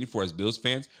we've been waiting for as Bills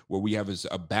fans, where we have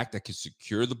a back that can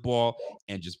secure the ball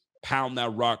and just pound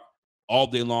that rock all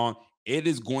day long. It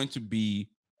is going to be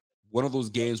one of those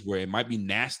games where it might be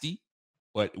nasty,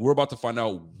 but we're about to find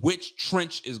out which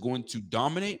trench is going to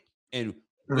dominate and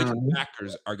which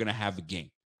backers are going to have the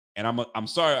game. And I'm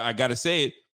sorry, I got to say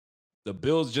it. The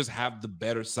Bills just have the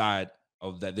better side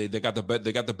of that. They got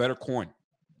the better coin.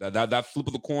 That flip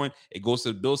of the coin, it goes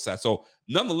to the Bills side. So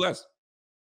nonetheless,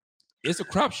 it's a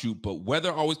crapshoot, but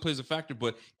weather always plays a factor.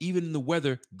 But even in the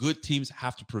weather, good teams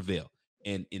have to prevail.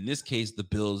 And in this case, the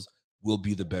Bills will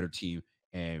be the better team.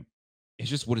 And it's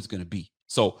just what it's going to be.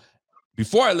 So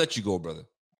before I let you go, brother,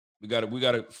 we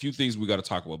got a few things we got to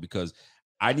talk about because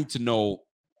I need to know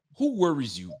who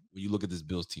worries you when you look at this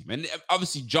Bills team. And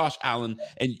obviously Josh Allen,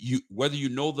 and whether you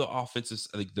know the offenses,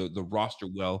 like the roster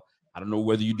well, I don't know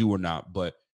whether you do or not,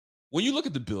 but when you look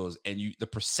at the Bills and the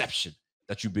perception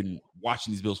that you've been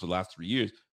watching these Bills for the last 3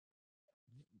 years,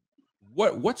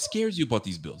 what scares you about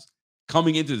these Bills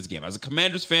coming into this game? As a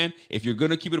Commanders fan, if you're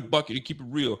going to keep it a bucket and keep it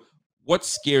real, what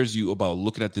scares you about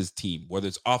looking at this team, whether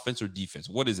it's offense or defense?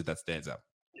 What is it that stands out?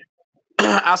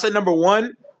 I'll say number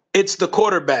one, it's the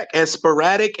quarterback. As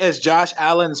sporadic as Josh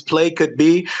Allen's play could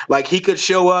be, like he could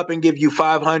show up and give you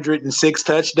 506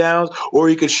 touchdowns, or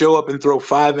he could show up and throw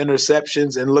 5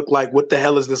 interceptions and look like, what the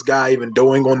hell is this guy even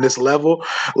doing on this level?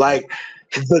 Like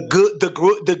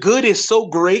the good is so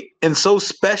great and so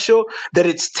special that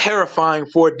it's terrifying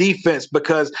for a defense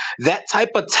because that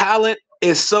type of talent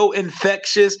is so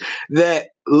infectious that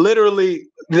literally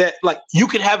that like you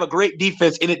can have a great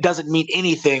defense and it doesn't mean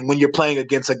anything when you're playing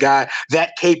against a guy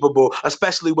that capable,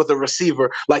 especially with a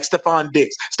receiver like Stephon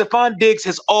Diggs. Stephon Diggs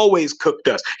has always cooked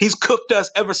us. He's cooked us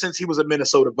ever since he was a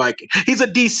Minnesota Viking. He's a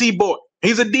DC boy.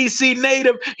 He's a DC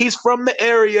native. He's from the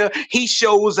area. He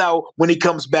shows out when he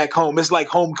comes back home. It's like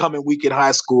homecoming week in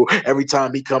high school every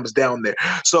time he comes down there.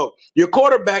 So your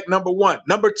quarterback, number one.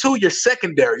 Number two, your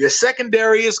secondary. Your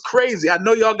secondary is crazy. I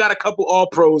know y'all got a couple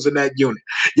all-pros in that unit.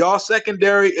 Y'all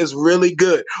secondary is really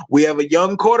good. We have a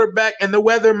young quarterback, and the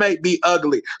weather might be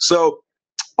ugly. So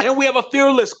And we have a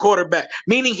fearless quarterback,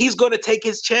 meaning he's going to take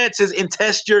his chances and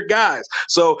test your guys.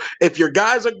 So if your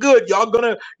guys are good, y'all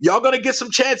gonna get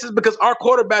some chances because our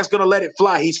quarterback's gonna let it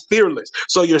fly. He's fearless.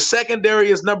 So your secondary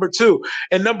is number 2.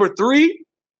 And number 3,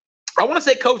 I want to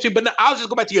say coaching, but I'll just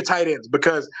go back to your tight ends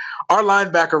because our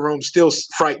linebacker room still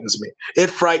frightens me. It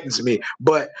frightens me.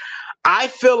 But I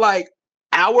feel like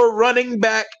our running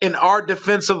back and our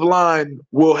defensive line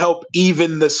will help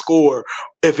even the score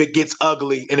if it gets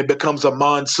ugly and it becomes a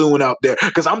monsoon out there.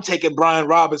 Because I'm taking Brian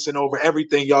Robinson over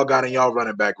everything y'all got in y'all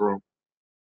running back room.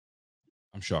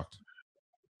 I'm shocked.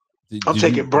 I'm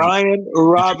taking Brian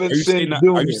Robinson Jr.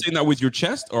 Are you saying that with your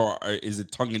chest or is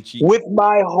it tongue in cheek? With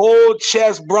my whole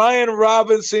chest, Brian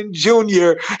Robinson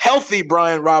Jr., healthy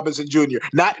Brian Robinson Jr.,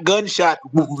 not gunshot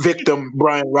victim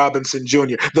Brian Robinson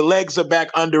Jr. The legs are back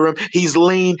under him. He's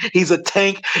lean. He's a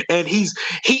tank, and he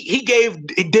gave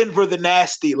Denver the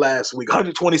nasty last week.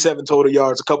 127 total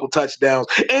yards, a couple touchdowns,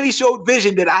 and he showed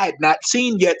vision that I had not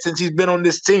seen yet since he's been on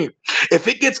this team. If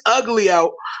it gets ugly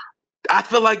out, I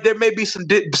feel like there may be some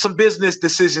business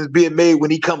decisions being made when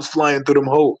he comes flying through them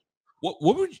holes. What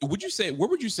would you say? Where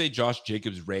would you say Josh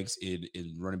Jacobs ranks in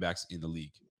running backs in the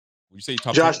league? Would you say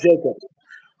top? Josh 10? Jacobs?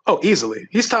 Oh, easily.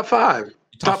 He's top 5.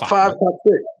 Top 5, right? top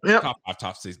 6. Yeah. Top 5,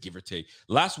 top 6, give or take.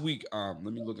 Last week, let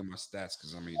me look at my stats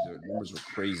because the numbers were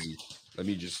crazy. Let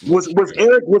me just was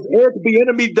Eric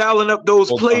Bieniemy dialing up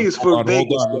those plays for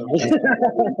Vegas? Let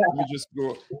me just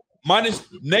go minus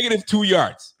 -2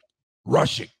 yards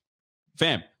rushing.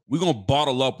 Fam, we're going to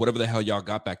bottle up whatever the hell y'all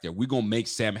got back there. We're going to make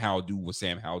Sam Howell do what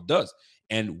Sam Howell does.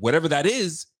 And whatever that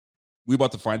is, we're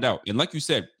about to find out. And like you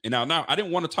said, and now I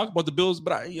didn't want to talk about the Bills,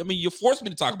 but I mean, you forced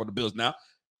me to talk about the Bills now.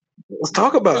 Let's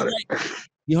talk about it.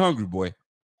 He's hungry, boy.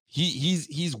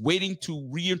 He's waiting to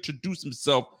reintroduce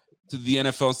himself to the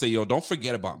NFL and say, yo, don't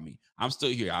forget about me. I'm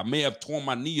still here. I may have torn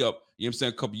my knee up, you know what I'm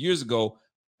saying, a couple years ago,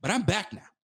 but I'm back now.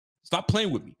 Stop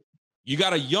playing with me. You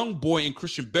got a young boy in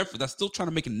Christian Benford that's still trying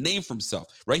to make a name for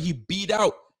himself, right? He beat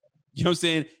out, you know what I'm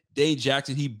saying, Dane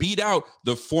Jackson. He beat out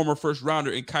the former first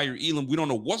rounder in Kyrie Elam. We don't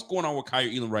know what's going on with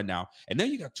Kyrie Elam right now. And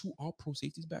then you got 2 all-pro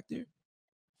safeties back there.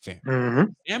 Fam.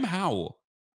 Mm-hmm. Sam Howell,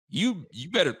 you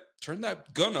better turn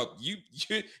that gun up. You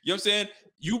know what I'm saying?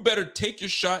 You better take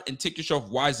your shot and take your shot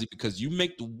wisely because you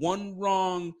make the one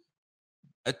wrong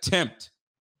attempt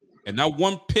and that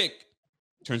one pick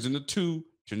turns into 2,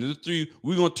 turn into 3.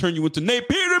 We're going to turn you into Nate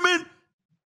Peterman.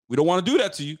 We don't want to do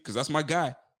that to you because that's my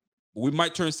guy. But we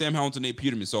might turn Sam Howell into Nate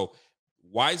Peterman. So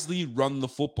wisely run the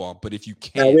football. But if you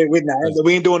can't.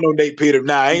 We ain't doing no Nate Peterman.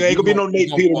 Nah, ain't going to be no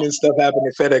Nate Peterman stuff happening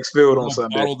at FedEx Field on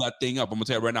Sunday. Bottle that thing up. I'm going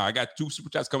to tell you right now. I got 2 super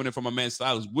chats coming in from my man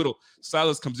Silas Whittle.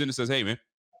 Silas comes in and says, hey, man,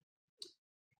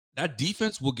 that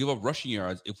defense will give up rushing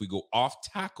yards if we go off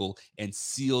tackle and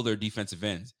seal their defensive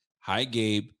ends. Hi,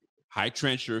 Gabe. Hi,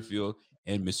 Trent Sherfield.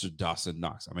 And Mr. Dawson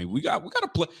Knox. I mean, we got to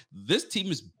play. This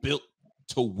team is built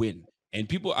to win. And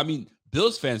people, I mean,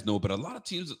 Bills fans know, but a lot of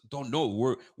teams don't know.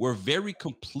 We're a very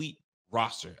complete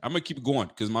roster. I'm going to keep it going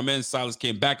because my man Silas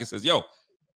came back and says, yo,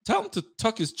 tell him to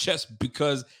tuck his chest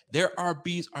because their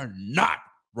RBs are not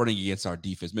running against our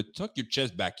defense. Man, tuck your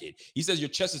chest back in. He says your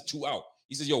chest is too out.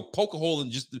 He says, yo, poke a hole and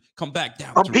just come back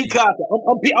down. I'm peacocking.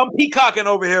 I'm peacocking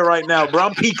over here right now, bro.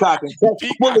 I'm peacocking.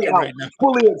 Fully out. Right now.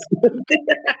 Fully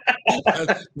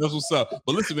that's what's up.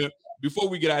 But listen, man, before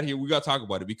we get out of here, we got to talk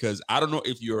about it because I don't know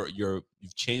if you've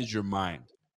changed your mind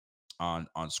on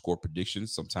score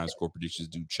predictions. Sometimes score predictions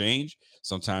do change.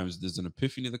 Sometimes there's an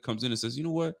epiphany that comes in and says, you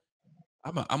know what?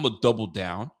 I'm a double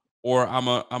down or I'm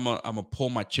a pull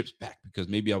my chips back because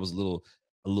maybe I was a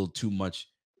little too much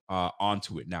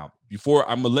onto it. Now, before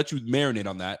I'm gonna let you marinate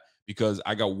on that because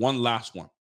I got one last one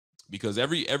because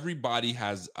everybody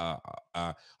has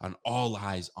an all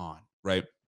eyes on, right?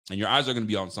 And your eyes are gonna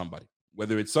be on somebody,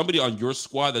 whether it's somebody on your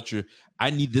squad that I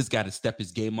need this guy to step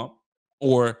his game up,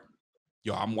 or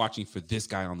yo, I'm watching for this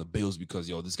guy on the Bills because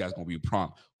yo, this guy's gonna be a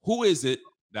problem. Who is it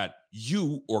that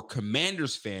you or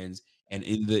Commanders fans and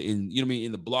in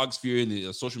the blog sphere and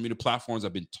the social media platforms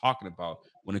I've been talking about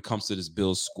when it comes to this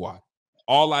Bills squad?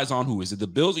 All eyes on who? Is it the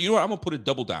Bills? You know what? I'm going to put it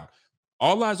double down.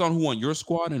 All eyes on who on your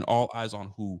squad and all eyes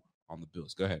on who on the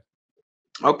Bills. Go ahead.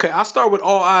 Okay, I'll start with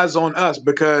all eyes on us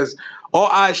because all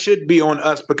eyes should be on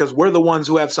us because we're the ones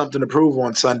who have something to prove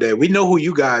on Sunday. We know who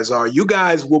you guys are. You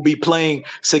guys will be playing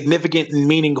significant and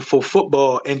meaningful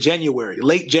football in January,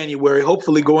 late January,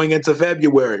 hopefully going into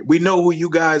February. We know who you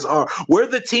guys are. We're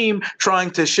the team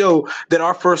trying to show that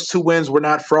our first 2 wins were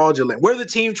not fraudulent. We're the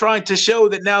team trying to show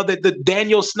that now that the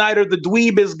Daniel Snyder, the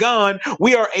dweeb, is gone,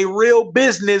 we are a real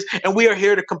business and we are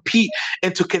here to compete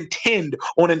and to contend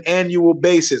on an annual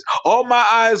basis. All my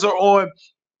eyes are on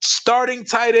starting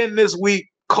tight end this week,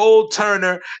 Cole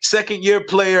Turner, second-year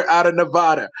player out of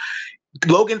Nevada.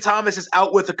 Logan Thomas is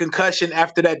out with a concussion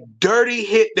after that dirty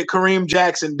hit that Kareem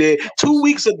Jackson did. 2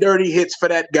 weeks of dirty hits for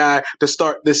that guy to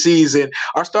start the season.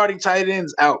 Our starting tight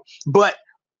end's out. But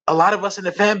a lot of us in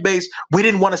the fan base, we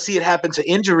didn't want to see it happen to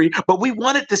injury, but we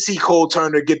wanted to see Cole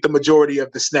Turner get the majority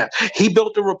of the snaps. He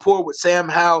built a rapport with Sam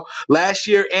Howell last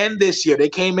year and this year. They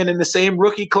came in the same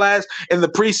rookie class. In the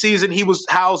preseason, he was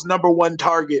Howell's number one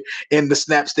target in the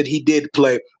snaps that he did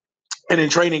play. And in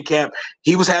training camp,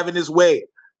 he was having his way.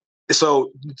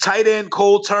 So tight end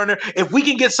Cole Turner, if we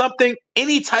can get something,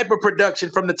 any type of production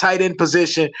from the tight end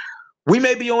position, we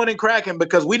may be on and cracking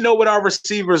because we know what our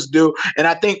receivers do. And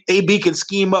I think AB can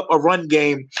scheme up a run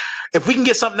game. If we can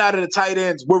get something out of the tight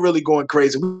ends, we're really going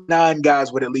crazy. We had 9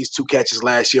 guys with at least 2 catches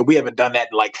last year. We haven't done that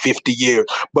in like 50 years.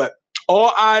 But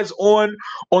all eyes on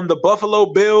the Buffalo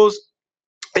Bills.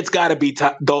 It's got to be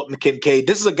Dalton Kincaid.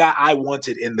 This is a guy I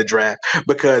wanted in the draft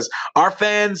because our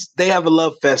fans, they have a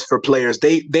love fest for players.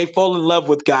 They fall in love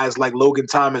with guys like Logan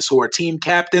Thomas who are team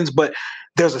captains, but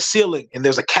there's a ceiling and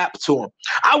there's a cap to him.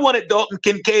 I wanted Dalton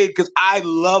Kincaid because I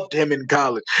loved him in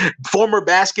college. Former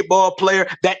basketball player,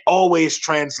 that always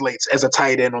translates as a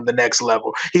tight end on the next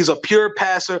level. He's a pure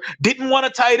passer. Didn't want a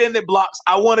tight end that blocks.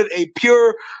 I wanted a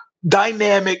pure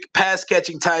dynamic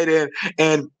pass-catching tight end,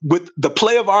 and with the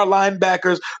play of our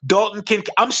linebackers, Dalton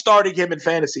Kincaid, I'm starting him in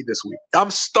fantasy this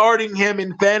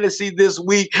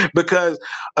week. Because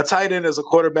a tight end is a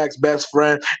quarterback's best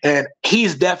friend, and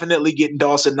he's definitely getting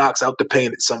Dawson Knox out the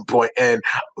paint at some point. And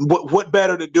what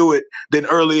better to do it than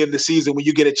early in the season when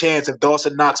you get a chance if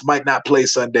Dawson Knox might not play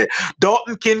Sunday.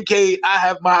 Dalton Kincaid, I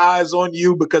have my eyes on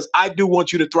you because I do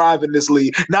want you to thrive in this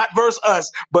league. Not versus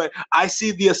us, but I see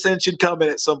the ascension coming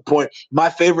at some point. My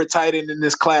favorite tight end in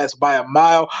this class by a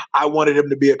mile. I wanted him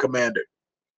to be a Commander.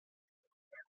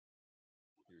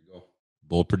 Here you go.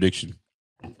 Bold prediction.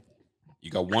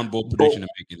 You got one bold prediction to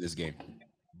make in this game.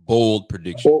 Bold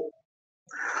prediction. All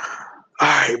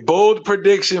right, bold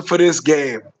prediction for this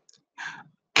game.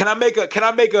 Can I make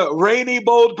a rainy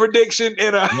bold prediction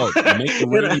in a No, make a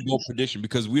rainy bold prediction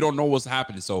because we don't know what's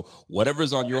happening. So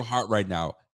whatever's on your heart right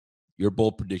now, your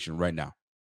bold prediction right now.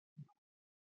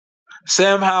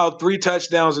 Sam Howell, 3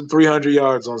 touchdowns and 300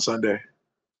 yards on Sunday.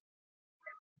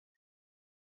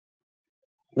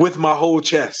 With my whole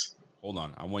chest. Hold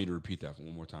on. I want you to repeat that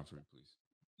one more time for me, please.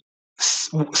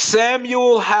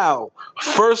 Samuel Howell,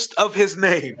 first of his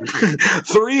name,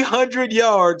 300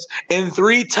 yards and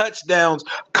 3 touchdowns,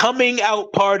 coming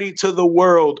out party to the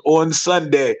world on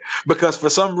Sunday because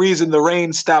for some reason the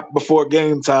rain stopped before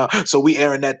game time, so we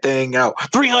airing that thing out.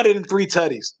 303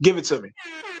 tutties. Give it to me.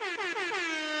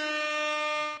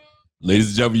 Ladies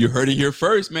and gentlemen, you heard it here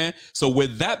first, man. So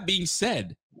with that being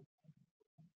said,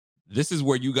 this is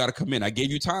where you got to come in. I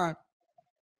gave you time.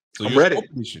 So I'm ready.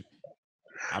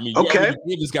 I mean, okay.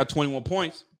 Davis got 21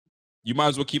 points. You might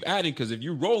as well keep adding because if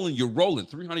you're rolling.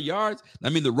 300 yards. I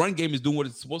mean, the run game is doing what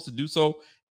it's supposed to do. So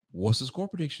what's the score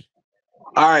prediction?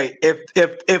 All right.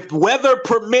 If weather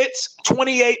permits,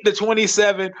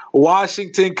 28-27,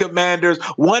 Washington Commanders,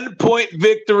 1-point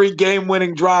victory,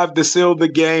 game-winning drive to seal the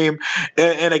game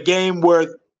in a game where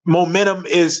momentum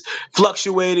is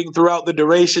fluctuating throughout the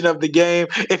duration of the game.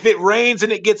 If it rains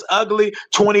and it gets ugly,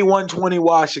 21-20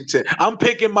 Washington. I'm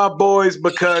picking my boys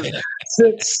because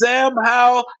since Sam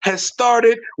Howell has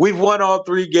started, we've won all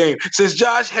 3 games. Since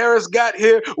Josh Harris got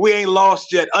here, we ain't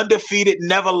lost yet. Undefeated,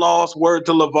 never lost. Word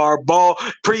to LeVar Ball.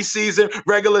 Preseason,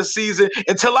 regular season.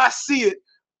 Until I see it,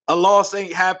 a loss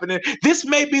ain't happening. This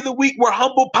may be the week where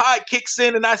Humble Pie kicks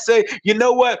in and I say, you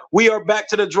know what? We are back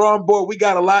to the drawing board. We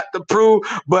got a lot to prove,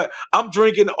 but I'm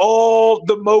drinking all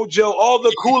the mojo, all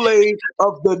the Kool-Aid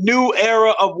of the new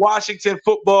era of Washington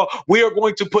football. We are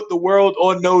going to put the world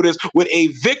on notice with a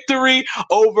victory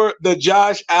over the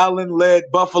Josh Allen-led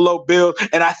Buffalo Bills.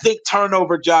 And I think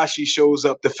turnover Joshy shows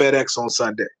up to FedEx on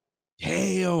Sunday.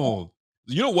 Damn.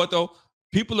 You know what, though?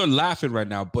 People are laughing right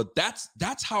now, but that's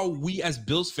how we as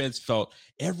Bills fans felt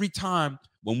every time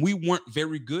when we weren't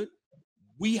very good.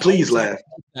 Please laugh.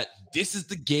 That this is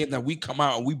the game that we come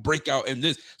out and we break out in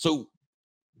this. So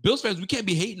Bills fans, we can't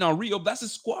be hating on Rio. That's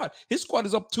his squad. His squad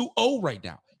is up 2-0 right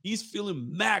now. He's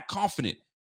feeling mad confident.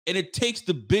 And it takes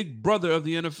the big brother of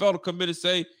the NFL to come in and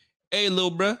say, hey,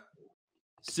 little bruh,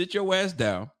 sit your ass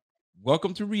down.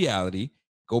 Welcome to reality.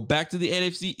 Go back to the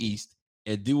NFC East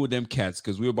and deal with them cats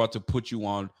because we're about to put you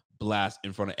on blast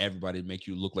in front of everybody and make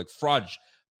you look like frauds.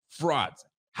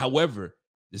 However,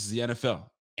 this is the NFL.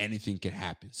 Anything can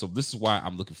happen. So this is why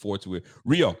I'm looking forward to it.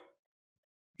 Rio,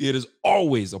 it is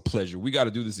always a pleasure. We got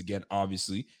to do this again,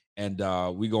 obviously. And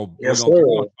we're going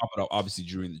to top it up, obviously,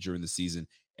 during the season.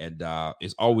 And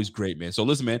it's always great, man. So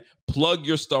listen, man, plug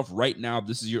your stuff right now.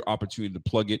 This is your opportunity to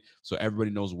plug it so everybody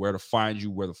knows where to find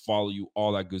you, where to follow you,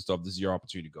 all that good stuff. This is your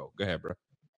opportunity to go. Go ahead, bro.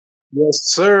 Yes,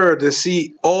 sir. To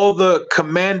see all the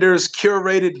Commanders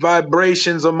curated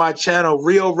vibrations on my channel,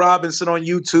 Rio Robinson on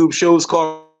YouTube, shows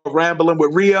called Rambling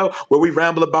with Rio, where we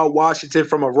ramble about Washington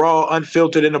from a raw,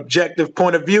 unfiltered, and objective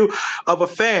point of view of a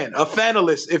fan, a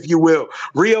fanalist, if you will.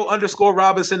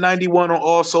 Rio_Robinson91 on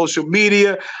all social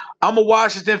media. I'm a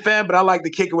Washington fan, but I like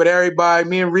to kick it with everybody.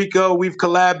 Me and Rico, we've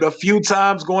collabed a few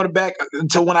times going back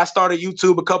to when I started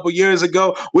YouTube a couple years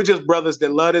ago. We're just brothers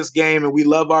that love this game and we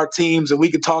love our teams, and we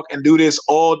can talk and do this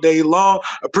all day long.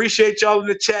 Appreciate y'all in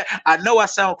the chat. I know I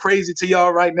sound crazy to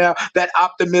y'all right now. That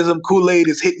optimism Kool-Aid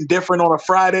is hitting different on a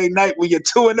Friday night when you're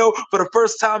 2-0 for the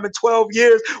first time in 12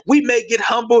 years. We may get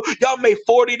humble. Y'all may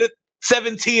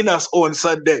 40-17 us on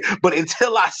Sunday, but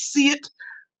until I see it,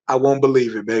 I won't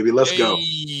believe it, baby. Let's go.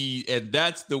 And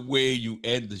that's the way you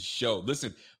end the show.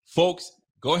 Listen, folks,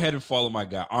 go ahead and follow my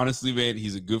guy. Honestly, man,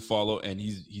 he's a good follow, and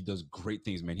he does great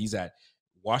things, man. He's at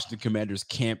Washington Commanders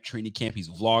camp, training camp. He's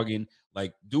vlogging.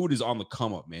 Like, dude is on the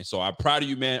come up, man. So I'm proud of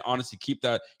you, man. Honestly, keep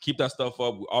that stuff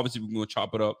up. Obviously, we're gonna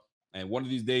chop it up. And one of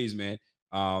these days, man,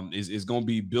 is gonna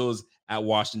be Bills at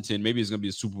Washington. Maybe it's gonna be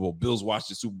a Super Bowl. Bills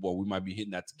Washington Super Bowl. We might be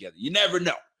hitting that together. You never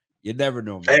know. You never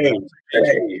know, man.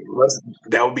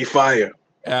 That would be fire.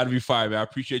 That'd be fire, man. I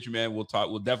appreciate you, man. We'll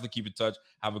talk. We'll definitely keep in touch.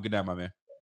 Have a good night, my man.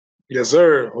 Yes,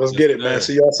 sir. Let's get it, man.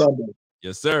 See y'all Sunday.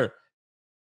 Yes, sir.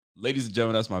 Ladies and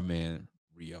gentlemen, that's my man,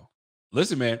 Rio.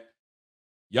 Listen, man,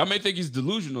 y'all may think he's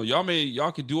delusional.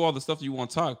 Y'all can do all the stuff that you want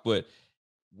to talk, but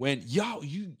when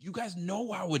you guys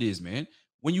know how it is, man.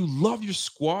 When you love your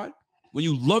squad, when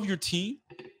you love your team,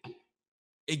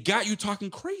 it got you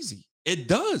talking crazy. It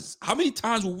does. How many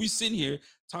times were we sitting here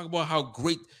talking about how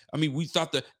great? I mean, we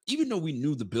thought that even though we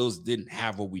knew the Bills didn't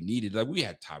have what we needed, like we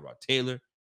had Tyrod Taylor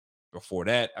before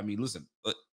that. I mean, listen,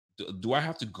 do I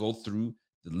have to go through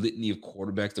the litany of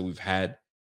quarterbacks that we've had?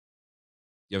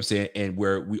 You know what I'm saying? And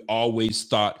where we always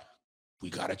thought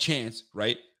we got a chance,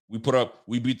 right? We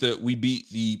beat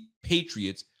the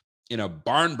Patriots in a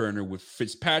barn burner with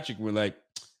Fitzpatrick. We're like,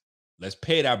 let's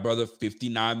pay that brother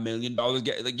 $59 million. Like,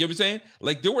 you know what I'm saying?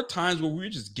 Like, there were times where we were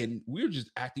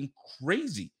just acting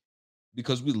crazy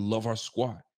because we love our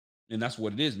squad. And that's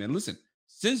what it is, man. Listen,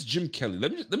 since Jim Kelly,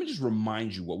 let me just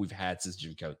remind you what we've had since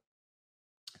Jim Kelly.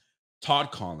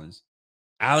 Todd Collins,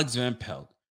 Alex Van Pelt,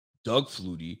 Doug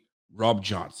Flutie, Rob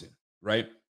Johnson, right?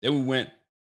 Then we went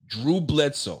Drew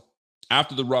Bledsoe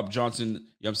after the Rob Johnson, you know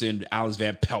what I'm saying, Alex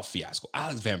Van Pelt fiasco.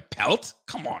 Alex Van Pelt?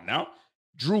 Come on now.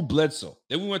 Drew Bledsoe.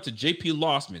 Then we went to J.P.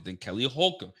 Losman, then Kelly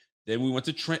Holcomb. Then we went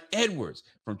to Trent Edwards.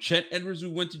 From Trent Edwards,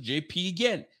 we went to J.P.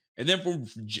 again. And then from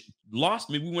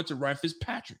Losman, we went to Ryan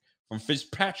Fitzpatrick. From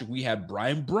Fitzpatrick, we had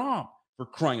Brian Brom, for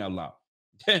crying out loud.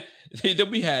 Then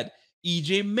we had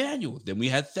E.J. Manuel. Then we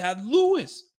had Thad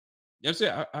Lewis. You know what I'm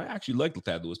saying? I actually like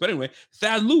Thad Lewis. But anyway,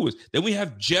 Thad Lewis. Then we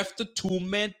have Jeff the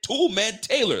Toolman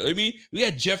Taylor. I mean, we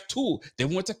had Jeff Toole. Then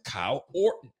we went to Kyle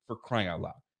Orton, for crying out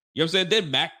loud. You know what I'm saying?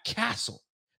 Then Matt Castle.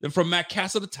 Then from Matt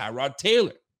Castle to Tyrod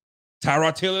Taylor.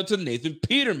 Tyrod Taylor to Nathan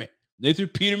Peterman. Nathan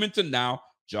Peterman to now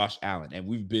Josh Allen. And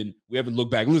we haven't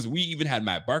looked back. Listen, we even had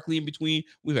Matt Barkley in between.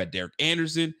 We've had Derek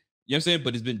Anderson. You know what I'm saying?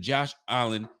 But it's been Josh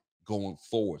Allen going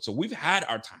forward. So we've had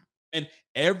our time. And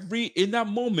in that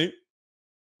moment,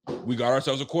 we got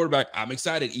ourselves a quarterback. I'm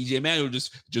excited. E.J. Manuel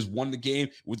just won the game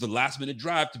with the last minute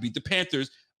drive to beat the Panthers.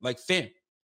 Like, fam,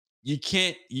 we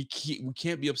can't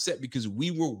be upset because we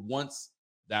were once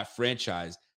that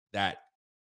franchise that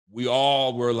we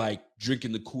all were like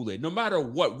drinking the Kool-Aid. No matter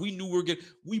what, we knew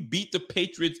we beat the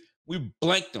Patriots. We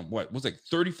blanked them. What was like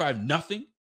 35-0?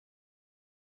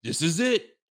 This is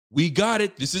it. We got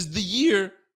it. This is the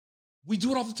year. We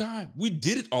do it all the time. We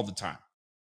did it all the time.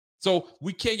 So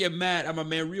we can't get mad at my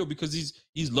man Rio because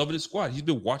he's loving his squad. He's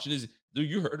been watching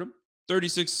you heard him,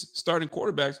 36 starting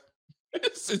quarterbacks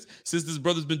since this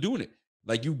brother's been doing it.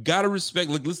 Like, you got to respect,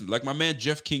 like, listen, like my man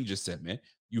Jeff King just said, man,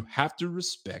 you have to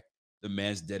respect the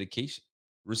man's dedication.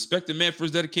 Respect the man for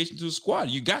his dedication to the squad.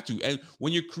 You got to. And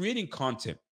when you're creating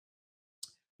content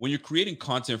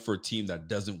for a team that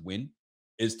doesn't win,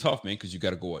 it's tough, man, because you got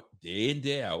to go day in,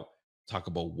 day out, talk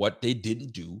about what they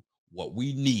didn't do, what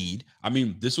we need. I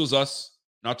mean, this was us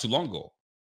not too long ago,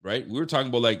 right? We were talking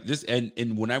about like this, and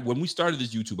when we started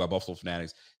this YouTube at Buffalo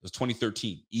Fanatics, it was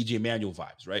 2013, EJ Manuel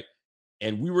vibes, right?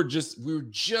 And we were just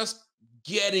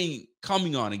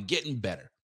coming on and getting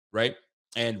better, right?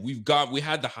 And we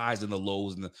had the highs and the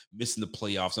lows and the missing the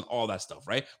playoffs and all that stuff,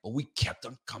 right? But we kept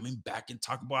on coming back and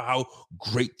talking about how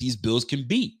great these Bills can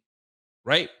be,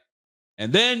 right?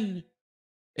 And then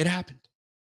it happened.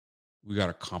 We got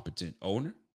a competent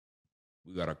owner.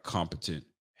 We got a competent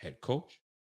head coach.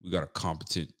 We got a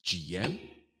competent GM.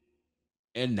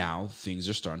 And now things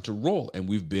are starting to roll. And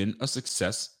we've been a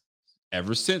success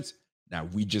ever since. Now,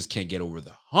 we just can't get over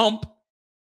the hump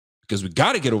because we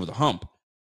got to get over the hump.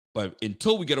 But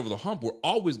until we get over the hump, we're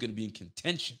always going to be in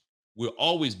contention. We'll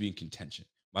always be in contention.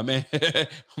 My man,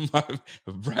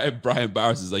 Brian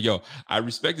Bowers is like, yo, I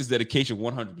respect his dedication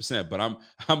 100%, but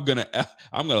I'm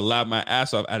gonna laugh my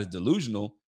ass off at his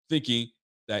delusional thinking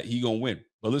that he gonna win.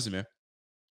 But listen, man,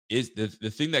 is the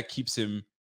thing that keeps him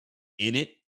in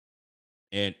it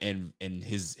and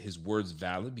his words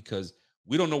valid, because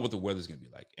we don't know what the weather's gonna be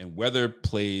like, and weather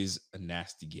plays a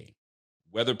nasty game.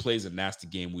 Weather plays a nasty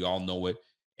game. We all know it,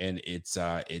 and it's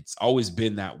always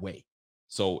been that way.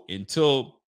 So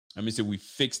until we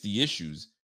fix the issues,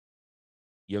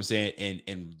 you know what I'm saying,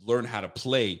 and learn how to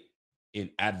play in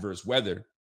adverse weather,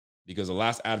 because the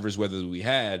last adverse weather that we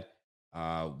had,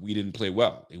 we didn't play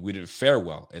well. We didn't fare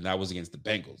well, and that was against the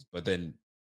Bengals. But then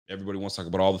everybody wants to talk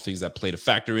about all the things that played a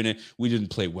factor in it. We didn't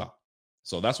play well.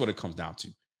 So that's what it comes down to.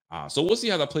 So we'll see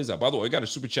how that plays out. By the way, we got a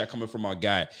super chat coming from our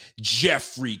guy,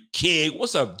 Jeffrey King.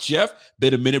 What's up, Jeff?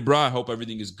 Been a minute, bro. I hope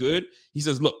everything is good. He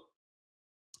says, look,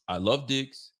 I love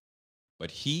Diggs, but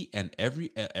he and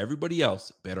everybody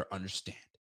else better understand.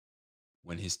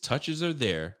 When his touches are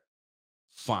there,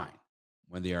 fine.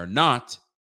 When they are not,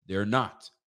 they're not.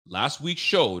 Last week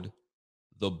showed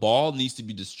the ball needs to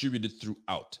be distributed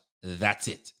throughout. That's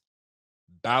it.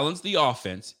 Balance the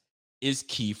offense is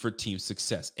key for team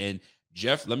success. And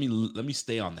Jeff, let me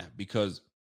stay on that, because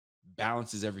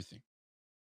balance is everything.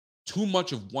 Too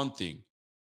much of one thing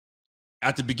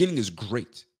at the beginning is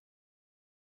great.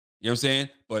 You know what I'm saying?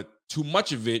 But too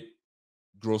much of it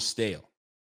grows stale.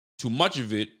 Too much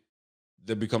of it,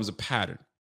 that becomes a pattern.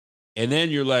 And then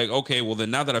you're like, okay, well, then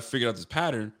now that I've figured out this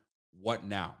pattern, what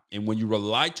now? And when you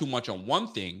rely too much on one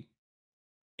thing,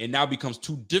 it now becomes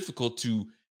too difficult to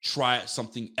try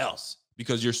something else,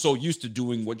 because you're so used to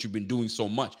doing what you've been doing so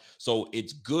much. So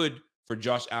it's good for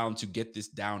Josh Allen to get this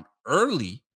down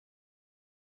early.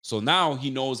 So now he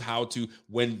knows how to,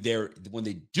 when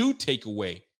they do take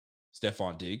away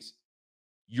Stephon Diggs,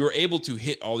 you're able to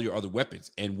hit all your other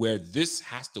weapons. And where this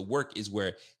has to work is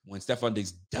where, when Stephon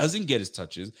Diggs doesn't get his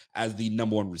touches as the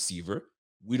number one receiver,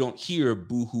 we don't hear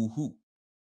boo-hoo-hoo.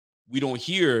 We don't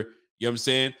hear, you know what I'm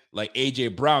saying, like A.J.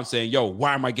 Brown saying, yo,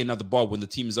 why am I getting out the ball when the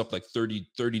team is up like 30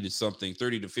 to something,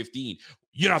 30 to 15?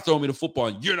 You're not throwing me the football,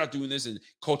 and you're not doing this. And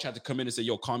coach had to come in and say,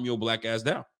 yo, calm your black ass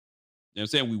down. You know what I'm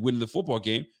saying? We win the football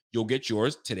game. You'll get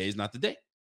yours. Today is not the day.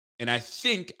 And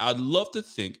I'd love to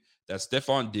think that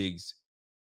Stephon Diggs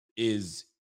is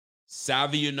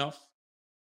savvy enough,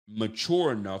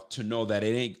 mature enough to know that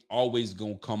it ain't always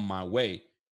going to come my way.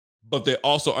 But they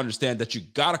also understand that you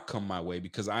got to come my way,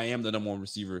 because I am the number one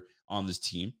receiver on this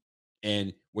team.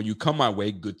 And when you come my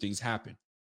way, good things happen.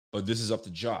 But this is up to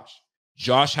Josh.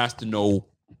 Josh has to know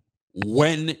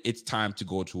when it's time to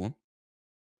go to him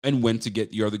and when to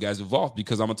get the other guys involved.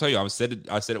 Because I'm going to tell you, I said it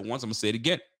once, I'm going to say it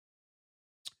again.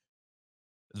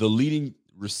 The leading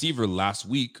receiver last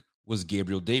week was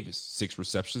Gabriel Davis, 6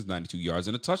 receptions, 92 yards,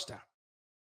 and a touchdown.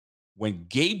 When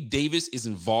Gabe Davis is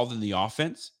involved in the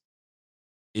offense,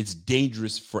 it's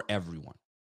dangerous for everyone.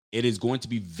 It is going to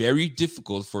be very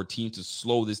difficult for a team to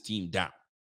slow this team down.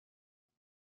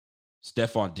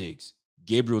 Stephon Diggs,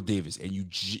 Gabriel Davis, and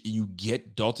you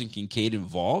get Dalton Kincaid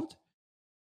involved,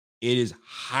 it is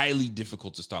highly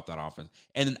difficult to stop that offense.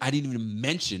 And then I didn't even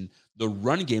mention the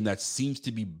run game that seems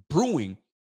to be brewing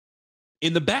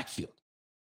in the backfield.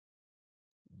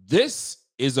 This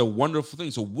is a wonderful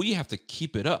thing. So we have to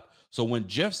keep it up. So when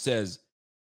Jeff says,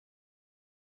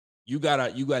 you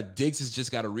got Diggs has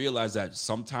just got to realize that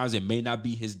sometimes it may not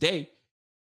be his day.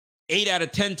 8 out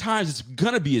of 10 times it's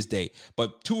going to be his day.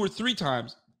 But 2 or 3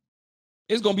 times,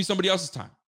 it's going to be somebody else's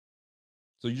time.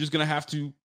 So you're just going to have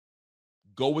to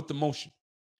go with the motion.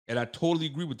 And I totally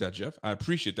agree with that, Jeff. I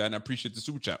appreciate that. And I appreciate the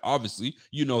super chat. Obviously,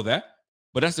 you know that.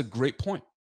 But that's a great point.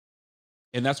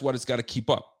 And that's what it's got to keep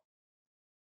up.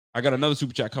 I got another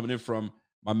super chat coming in from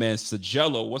my man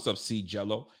Sagello. What's up, C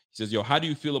Jello? He says, yo, how do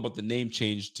you feel about the name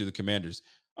change to the Commanders?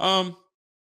 I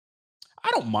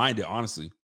don't mind it,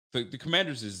 honestly. The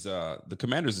Commanders is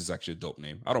actually a dope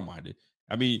name. I don't mind it.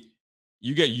 I mean,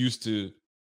 you get used to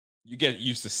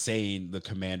saying the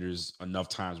Commanders enough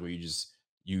times where you just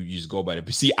go by it.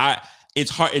 But see,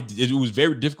 it's hard. It was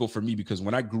very difficult for me, because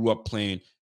when I grew up playing,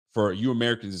 for you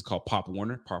Americans, it's called Pop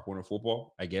Warner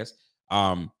football, I guess.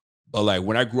 But like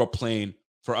when I grew up playing,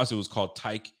 for us, it was called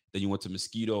Tyke. Then you went to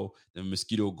Mosquito. Then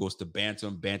Mosquito goes to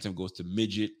Bantam. Bantam goes to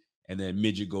Midget. And then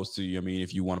Midget goes to,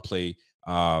 if you want to play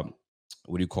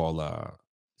what do you call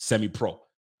semi-pro.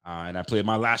 And I played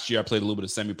my last year. I played a little bit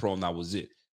of semi-pro, and that was it.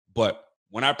 But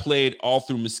when I played all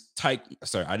through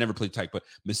I never played tyke, but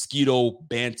mosquito,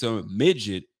 bantam,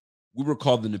 midget, we were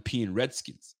called the Nepean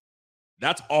Redskins.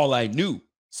 That's all I knew.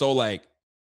 So like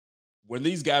when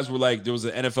these guys were like, there was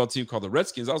an NFL team called the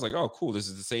Redskins, I was like, oh, cool. This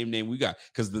is the same name we got.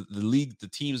 Because the league, the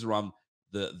teams around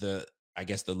the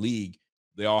league,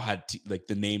 they all had like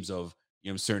the names of,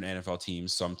 certain NFL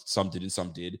teams. Some didn't,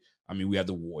 some did. I mean, we had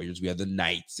the Warriors, we had the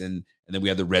Knights, and then we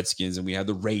had the Redskins, and we had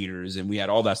the Raiders, and we had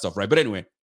all that stuff, right? But anyway,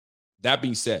 that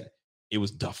being said, it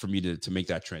was tough for me to make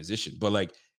that transition. But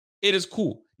like, it is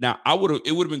cool. Now, it would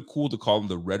have been cool to call them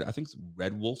the Red. I think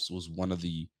Red Wolves was one of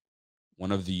the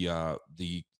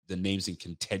names in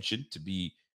contention to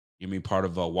be, part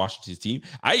of Washington's team.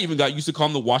 I even got used to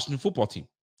calling them the Washington football team.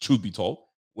 Truth be told,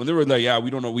 when they were like, yeah, we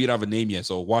don't know, we don't have a name yet,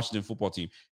 so Washington football team.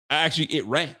 It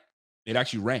rang. It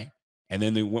actually rang. And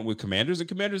then they went with Commanders, and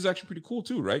Commanders is actually pretty cool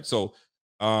too, right? So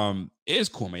it is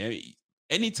cool, man.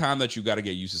 Anytime that you got to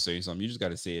get used to saying something, you just got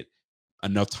to say it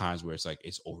enough times where it's like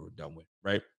it's over and done with,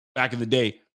 right? Back in the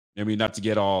day, not to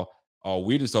get all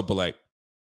weird and stuff, but like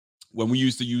when we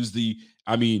used to use the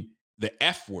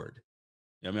F word.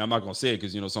 I'm not gonna say it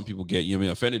because some people get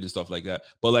offended and stuff like that.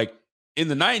 But like in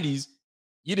the 90s,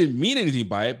 you didn't mean anything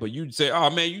by it, but you'd say, "Oh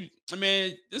man,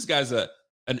 this guy's an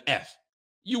F."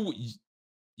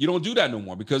 You don't do that no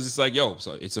more because it's like, yo,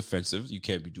 so it's offensive. You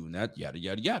can't be doing that. Yada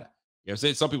yada yada. You know what I'm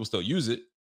saying? Some people still use it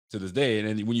to this day, and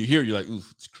then when you hear it, you're like, "Ooh,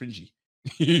 it's cringy."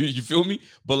 You feel me?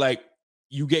 But like,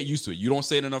 you get used to it. You don't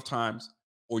say it enough times,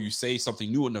 or you say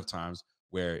something new enough times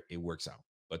where it works out.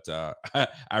 But I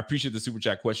appreciate the super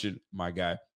chat question, my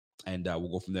guy, and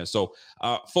we'll go from there. So,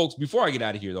 folks, before I get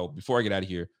out of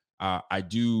here, I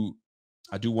do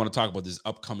want to talk about this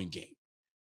upcoming game,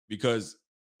 because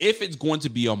if it's going to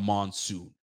be a monsoon,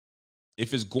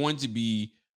 if it's going to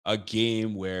be a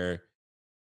game where,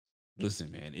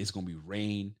 listen, man, it's going to be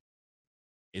rain,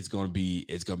 it's going to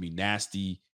be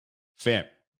nasty, fam,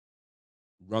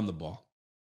 run the ball.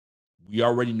 We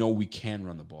already know we can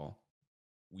run the ball.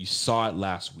 We saw it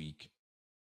last week.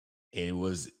 It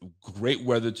was great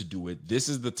weather to do it. This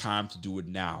is the time to do it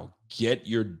now. Get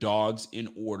your dogs in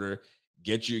order.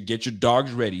 Get your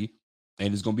dogs ready,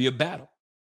 and it's going to be a battle.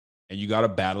 And you got to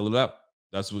battle it up.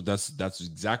 That's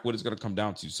exactly what it's going to come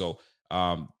down to. So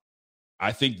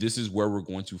I think this is where we're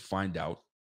going to find out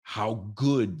how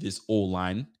good this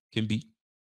O-line can be,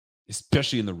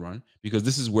 especially in the run, because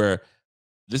this is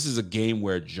a game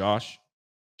where Josh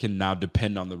can now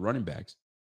depend on the running backs.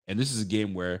 And this is a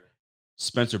game where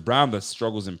Spencer Brown, that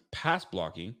struggles in pass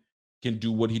blocking, can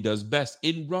do what he does best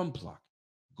in run block.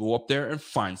 Go up there and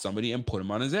find somebody and put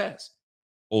him on his ass.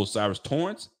 Osiris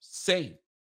Torrance, same,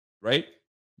 right?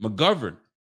 McGovern,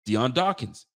 Deion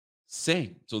Dawkins,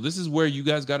 same. So this is where you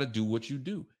guys got to do what you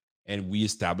do. And we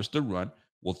established the run.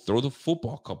 We'll throw the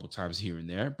football a couple times here and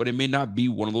there, but it may not be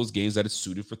one of those games that is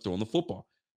suited for throwing the football.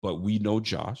 But we know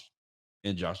Josh,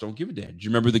 and Josh don't give a damn. Do you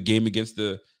remember the game against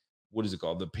the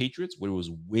Patriots, where it was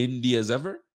windy as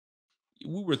ever?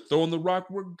 We were throwing the rock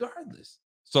regardless.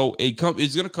 So it's going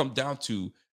to come down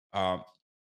to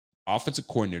offensive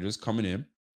coordinators coming in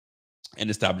and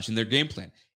establishing their game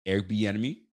plan. Eric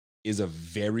Bieniemy is a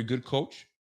very good coach.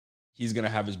 He's going to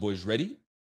have his boys ready,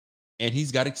 and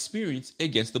he's got experience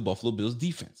against the Buffalo Bills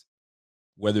defense.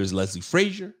 Whether it's Leslie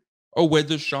Frazier or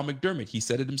whether it's Sean McDermott, he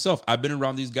said it himself. I've been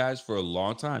around these guys for a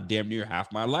long time, damn near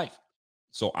half my life.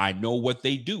 So I know what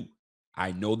they do.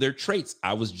 I know their traits.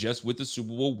 I was just with the Super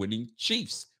Bowl winning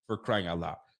Chiefs, for crying out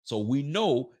loud. So we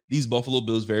know these Buffalo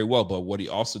Bills very well. But what he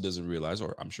also doesn't realize,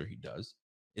 or I'm sure he does,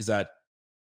 is that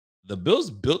the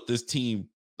Bills built this team.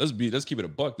 Let's keep it a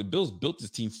buck. The Bills built this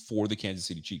team for the Kansas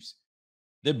City Chiefs.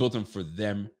 They built them for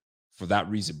that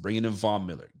reason. Bringing in Von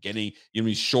Miller,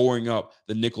 shoring up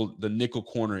the nickel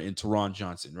corner in Teron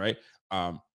Johnson, right?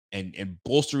 And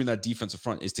bolstering that defensive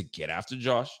front is to get after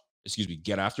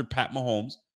Pat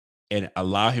Mahomes and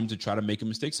allow him to try to make a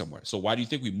mistake somewhere. So why do you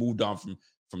think we moved on from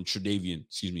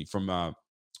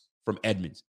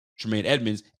Edmonds, Tremaine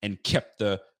Edmonds, and kept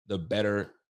the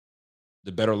better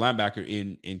linebacker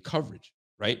in coverage,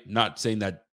 right? Not saying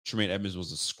that Tremaine Edmonds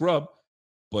was a scrub,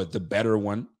 but the better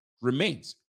one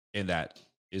remains, and that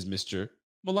is Mr.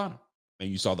 Milano. And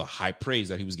you saw the high praise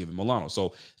that he was giving Milano.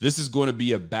 So this is going to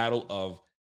be a battle of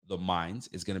the minds.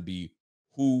 It's going to be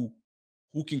who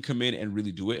can come in and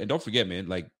really do it. And don't forget, man,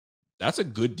 like, that's a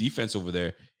good defense over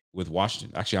there with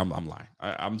Washington. Actually, I'm lying.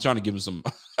 I'm trying to give him some.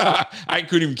 I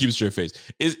couldn't even keep a straight face.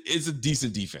 It's a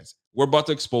decent defense. We're about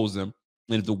to expose them.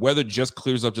 And if the weather just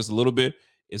clears up just a little bit,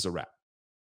 it's a wrap.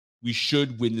 We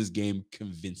should win this game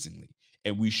convincingly.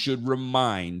 And we should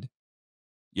remind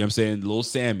You know what I'm saying? Little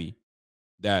Sammy,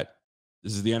 that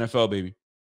this is the NFL, baby.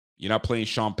 You're not playing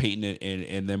Sean Payton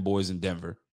and them boys in Denver.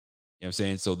 You know what I'm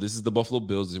saying? So this is the Buffalo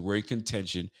Bills. We're in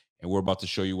contention, and we're about to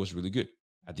show you what's really good.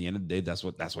 At the end of the day, that's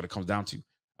what it comes down to.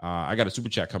 I got a super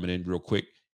chat coming in real quick.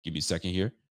 Give me a second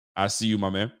here. I see you, my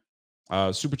man.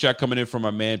 Super chat coming in from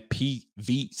my man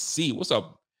PVC. What's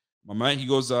up, my man? He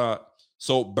goes,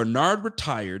 so Bernard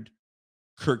retired.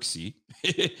 Kirksey.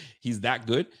 He's that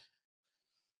good.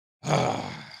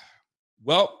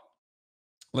 Well,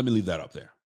 let me leave that up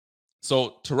there.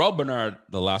 So Terrell Bernard,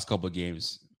 the last couple of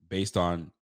games, based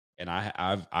on, and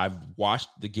I've watched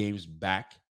the games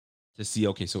back to see,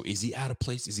 okay, so is he out of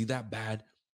place? Is he that bad?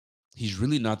 He's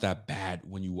really not that bad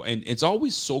and it's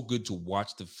always so good to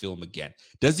watch the film again.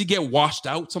 Does he get washed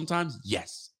out sometimes?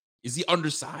 Yes. Is he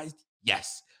undersized?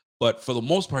 Yes. But for the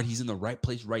most part, he's in the right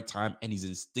place, right time, and he's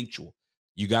instinctual.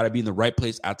 You got to be in the right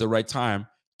place at the right time,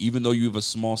 even though you have a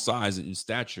small size in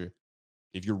stature.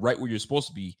 If you're right where you're supposed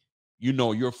to be, you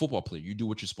know you're a football player. You do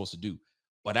what you're supposed to do.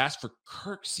 But as for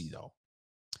Kirksey, though,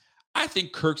 I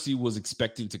think Kirksey was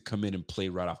expecting to come in and play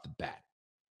right off the bat.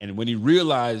 And when he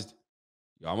realized,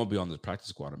 I'm going to be on this practice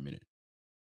squad a minute.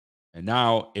 And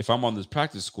now, if I'm on this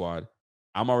practice squad,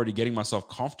 I'm already getting myself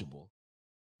comfortable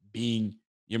being,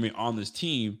 on this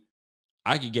team.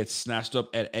 I could get snatched up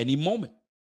at any moment.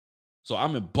 So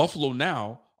I'm in Buffalo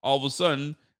now. All of a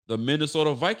sudden, the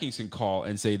Minnesota Vikings can call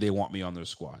and say they want me on their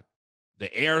squad.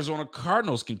 The Arizona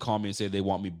Cardinals can call me and say they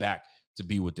want me back to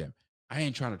be with them. I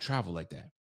ain't trying to travel like that.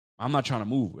 I'm not trying to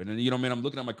move. And then, I'm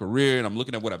looking at my career and I'm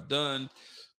looking at what I've done.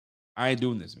 I ain't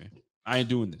doing this, man. I ain't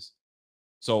doing this.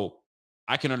 So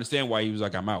I can understand why he was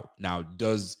like, I'm out. Now,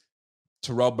 does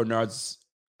Terrell Bernard's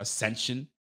ascension,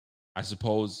 I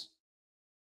suppose,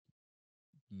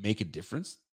 make a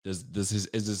difference? Does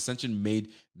his ascension made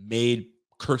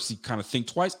Kirksey kind of think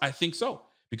twice? I think so,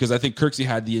 because I think Kirksey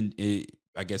had he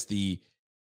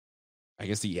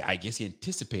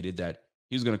anticipated that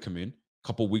he was going to come in a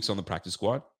couple weeks on the practice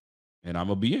squad, and I'm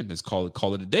gonna be in. Let's call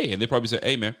it a day. And they probably said,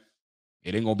 "Hey, man,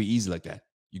 it ain't gonna be easy like that.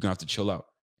 You're gonna have to chill out."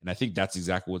 And I think that's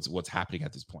exactly what's happening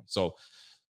at this point. So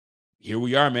here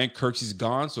we are, man. Kirksey's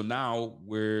gone, so now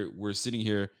we're sitting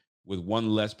here with one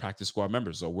less practice squad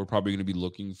member. So we're probably going to be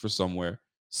looking for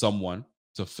someone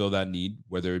to fill that need,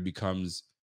 whether it becomes,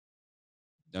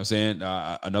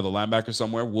 another linebacker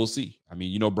somewhere. We'll see.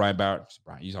 Brian Bowers.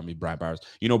 You tell me Brian Bowers.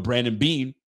 Brandon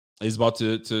Beane is about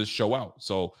to show out.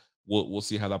 So we'll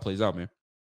see how that plays out, man.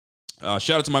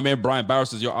 Shout out to my man Brian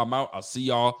Bowers. Says, yo, I'm out. I'll see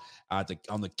y'all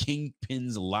on the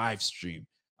Kingpins live stream.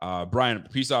 Brian,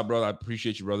 peace out, brother. I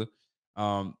appreciate you, brother.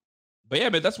 But yeah,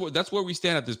 man, that's where we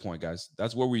stand at this point, guys.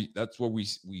 That's where we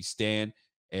stand,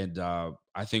 and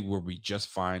I think we'll be just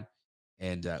fine,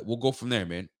 and we'll go from there,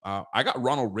 man. I got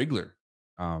Ronald Rigler.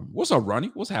 What's up,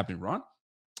 Ronnie? What's happening, Ron?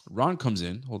 Ron comes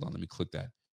in. Hold on, let me click that.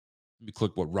 Let me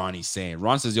click what Ronnie's saying.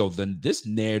 Ron says, yo, then this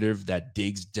narrative that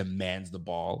Diggs demands the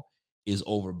ball is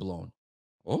overblown.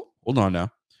 Oh, hold on now.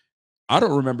 I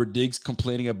don't remember Diggs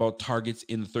complaining about targets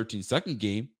in the 13-second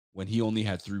game when he only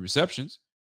had 3 receptions.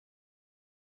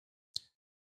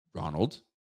 Walter.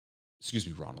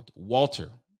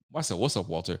 What's up,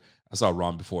 Walter? I saw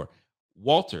Ron before.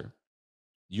 Walter,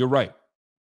 you're right.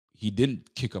 He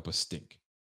didn't kick up a stink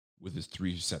with his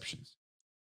 3 receptions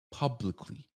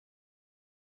publicly.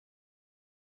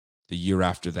 The year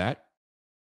after that,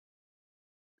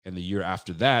 and the year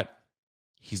after that,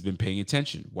 he's been paying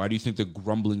attention. Why do you think the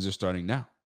grumblings are starting now?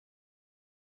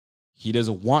 He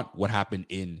doesn't want what happened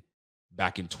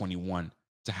back in 21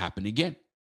 to happen again.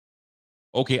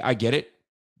 Okay, I get it.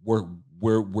 We're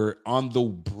on the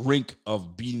brink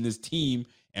of beating this team,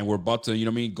 and we're about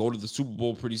to, go to the Super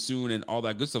Bowl pretty soon and all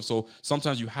that good stuff. So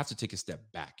sometimes you have to take a step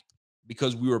back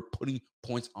because we were putting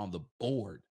points on the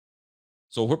board.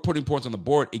 So if we're putting points on the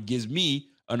board, it gives me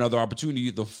another opportunity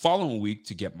the following week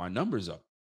to get my numbers up.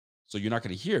 So you're not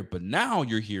going to hear it, but now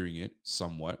you're hearing it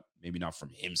somewhat, maybe not from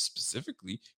him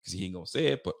specifically, because he ain't going to say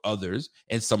it, but others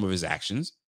and some of his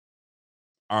actions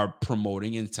are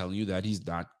promoting and telling you that he's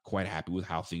not quite happy with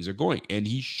how things are going. And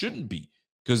he shouldn't be,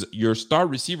 because your star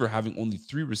receiver having only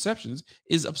 3 receptions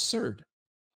is absurd,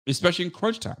 especially in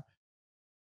crunch time.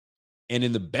 And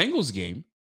in the Bengals game,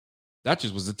 that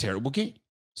just was a terrible game.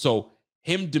 So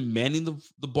him demanding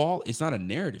the ball, it's not a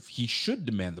narrative. He should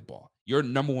demand the ball. You're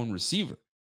number 1 receiver.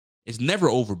 It's never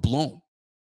overblown.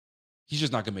 He's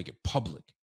just not going to make it public.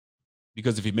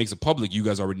 Because if he makes it public, you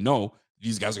guys already know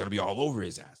these guys are going to be all over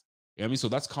his ass. You know what I mean? So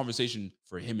that's a conversation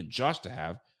for him and Josh to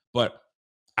have. But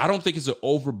I don't think it's an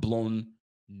overblown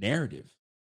narrative.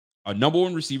 A number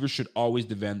 1 receiver should always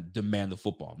demand the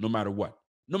football, no matter what.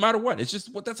 No matter what. It's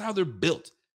just that's how they're built.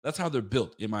 That's how they're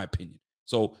built, in my opinion.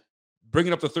 So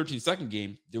bringing up the 13-second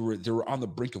game, they were on the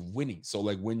brink of winning. So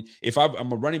like if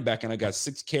I'm a running back and I got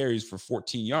 6 carries for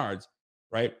 14 yards,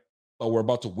 right? But we're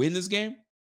about to win this game,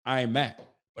 I ain't mad.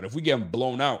 But if we get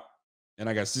blown out and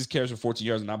I got 6 carries for 14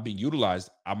 yards and not being utilized,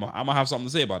 I'm gonna have something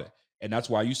to say about it. And that's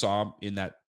why you saw him in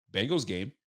that Bengals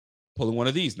game pulling one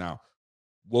of these. Now,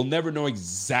 we'll never know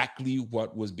exactly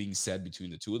what was being said between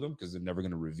the two of them because they're never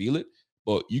going to reveal it.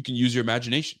 But you can use your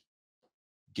imagination.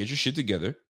 Get your shit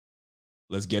together.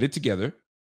 Let's get it together.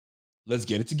 Let's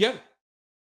get it together.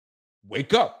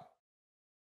 Wake up.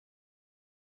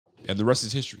 And the rest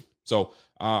is history. So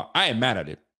I am mad at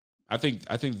it. I think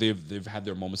they've had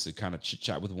their moments to kind of chit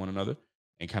chat with one another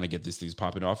and kind of get these things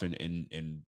popping off,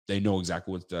 and they know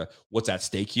exactly what's at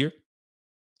stake here.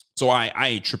 So I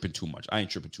ain't tripping too much.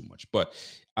 But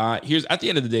here's at the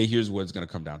end of the day, here's what it's going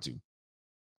to come down to: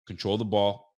 control the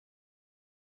ball.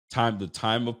 The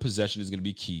time of possession is going to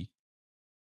be key.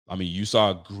 I mean, you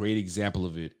saw a great example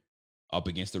of it up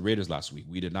against the Raiders last week.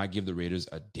 We did not give the Raiders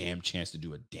a damn chance to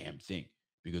do a damn thing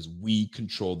because we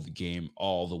controlled the game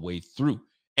all the way through.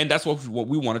 And that's what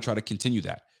we want to try to continue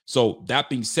that. So that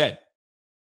being said,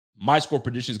 my score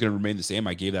prediction is going to remain the same.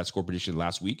 I gave that score prediction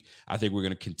last week. I think we're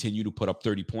going to continue to put up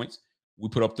 30 points. We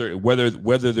put up 30,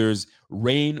 whether there's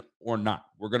rain or not,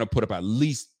 we're going to put up at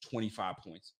least 25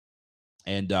 points.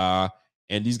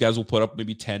 And these guys will put up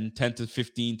maybe 10 to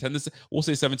 15, we'll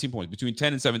say 17 points. Between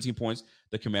 10 and 17 points,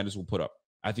 the Commanders will put up.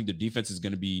 I think the defense is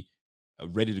going to be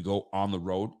ready to go on the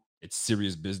road. It's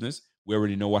serious business. We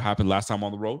already know what happened last time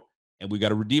on the road, and we got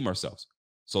to redeem ourselves.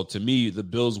 So to me, the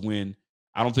Bills win.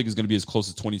 I don't think it's going to be as close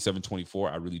as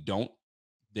 27-24. I really don't.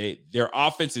 Their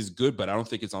offense is good, but I don't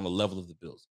think it's on the level of the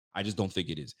Bills. I just don't think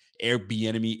it is. Eric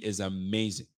Bieniemy is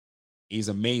amazing. He's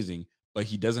amazing, but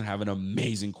he doesn't have an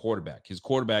amazing quarterback. His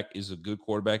quarterback is a good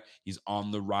quarterback. He's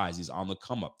on the rise. He's on the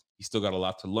come up. He's still got a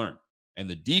lot to learn. And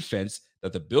the defense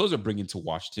that the Bills are bringing to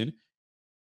Washington,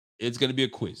 it's going to be a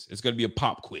quiz. It's going to be a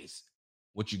pop quiz.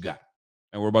 What you got?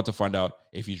 And we're about to find out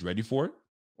if he's ready for it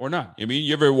or not. I mean,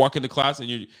 you ever walk into class and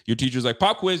your teacher's like,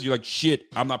 pop quiz? You're like, shit,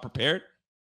 I'm not prepared.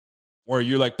 Or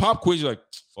you're like, pop quiz? You're like,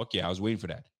 fuck yeah, I was waiting for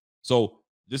that. So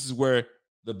this is where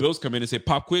the Bills come in and say,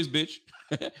 pop quiz, bitch.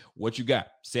 What you got?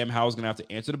 Sam Howell's going to have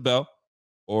to answer the bell,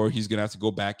 or he's going to have to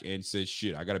go back and say,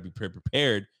 shit, I got to be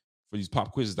prepared for these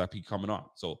pop quizzes that keep coming on.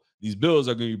 So these Bills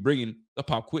are going to be bringing the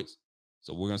pop quiz.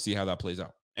 So we're going to see how that plays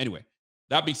out. Anyway,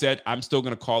 that being said, I'm still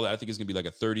going to call it. I think it's going to be like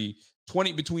a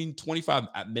 20, between 25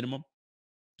 at minimum,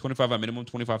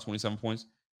 27 points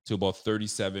to about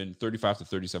 35 to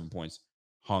 37 points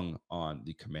hung on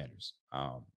the Commanders.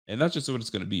 And that's just what it's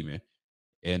going to be, man.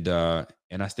 And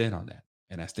I stand on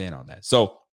that.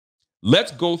 So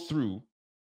let's go through,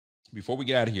 before we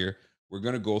get out of here, we're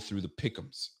going to go through the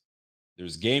pick'ems.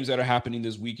 There's games that are happening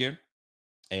this weekend,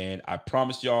 and I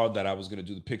promised y'all that I was going to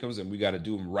do the pick'ems, and we got to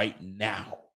do them right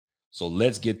now. So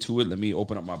let's get to it. Let me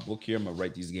open up my book here. I'm going to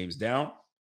write these games down,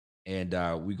 and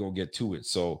we're going to get to it.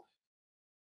 So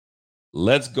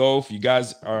let's go. If you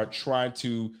guys are trying to,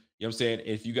 you know what I'm saying,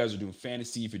 if you guys are doing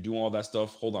fantasy, if you're doing all that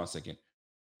stuff, hold on a second.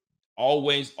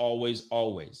 Always, always,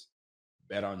 always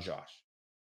bet on Josh.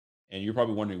 And you're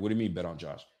probably wondering, what do you mean bet on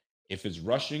Josh? If it's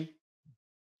rushing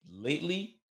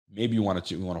lately, maybe you want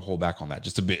to hold back on that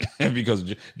just a bit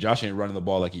because Josh ain't running the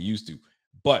ball like he used to.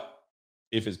 But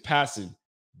if it's passing,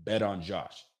 bet on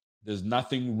Josh. There's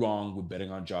nothing wrong with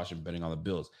betting on Josh and betting on the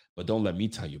Bills. But don't let me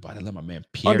tell you about it. Let my man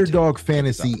Pierre. Underdog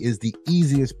Fantasy is the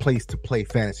easiest place to play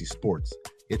fantasy sports.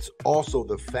 It's also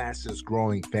the fastest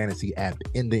growing fantasy app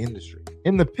in the industry.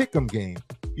 In the Pick'em game,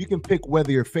 you can pick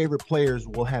whether your favorite players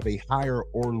will have a higher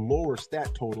or lower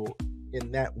stat total in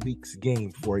that week's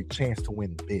game for a chance to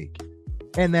win big.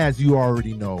 And as you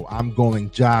already know, I'm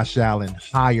going Josh Allen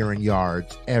higher in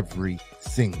yards every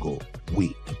single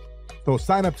week. So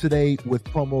sign up today with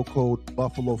promo code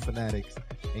Buffalo Fanatics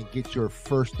and get your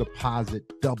first deposit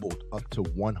doubled up to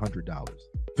 $100.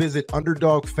 Visit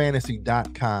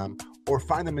UnderdogFantasy.com or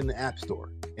find them in the App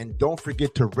Store. And don't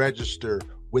forget to register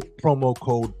with promo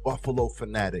code Buffalo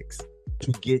Fanatics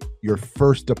to get your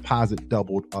first deposit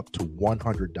doubled up to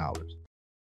 $100.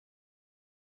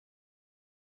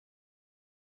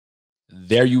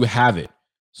 There you have it.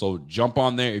 So jump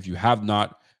on there if you have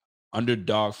not.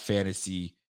 Underdog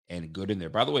Fantasy and good in there.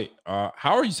 By the way,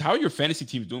 how are your fantasy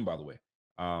teams doing, by the way?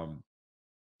 I'm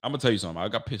gonna tell you something. I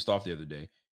got pissed off the other day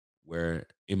where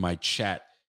in my chat,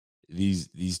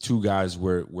 these two guys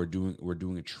were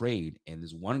doing a trade, and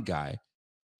there's one guy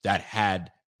that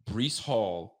had Breece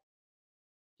Hall.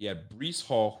 He had Breece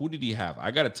Hall. Who did he have?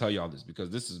 I got to tell you all this because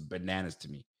this is bananas to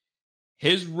me.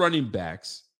 His running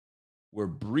backs were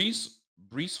Breece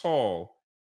Hall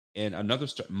and another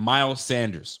Miles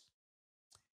Sanders.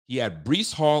 He had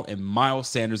Breece Hall and Miles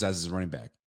Sanders as his running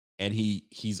back. And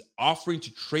he's offering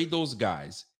to trade those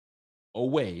guys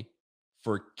away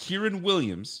for Kieran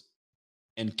Williams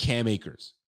and Cam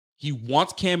Akers. He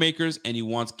wants Cam Akers and he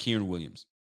wants Kieran Williams.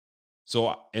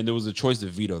 So, and there was a choice to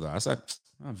veto that. I said,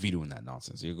 I'm not vetoing that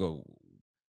nonsense. You go,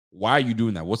 why are you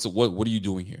doing that? What are you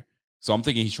doing here? So I'm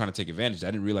thinking he's trying to take advantage.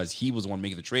 I didn't realize he was the one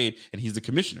making the trade and he's the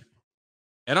commissioner.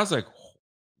 And I was like,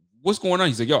 what's going on?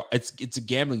 He's like, yo, it's a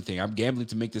gambling thing. I'm gambling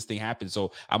to make this thing happen.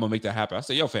 So I'm gonna make that happen. I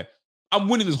said, yo, fam, I'm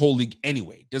winning this whole league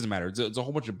anyway. It doesn't matter. It's a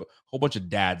whole bunch of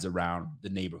dads around the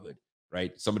neighborhood,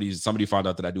 right? Somebody found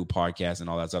out that I do podcasts and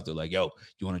all that stuff. They're like, yo,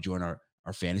 you want to join our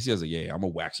fantasy? I was like, yeah, I'm gonna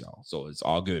wax y'all. So it's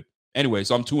all good. Anyway,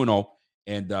 so I'm 2-0,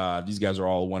 and these guys are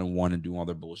all 1-1 and doing all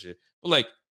their bullshit. But like,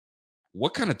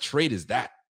 what kind of trade is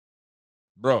that?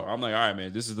 Bro, I'm like, all right,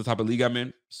 man, this is the type of league I'm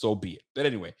in. So be it. But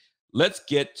anyway, let's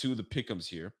get to the pick'ems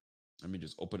here. Let me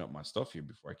just open up my stuff here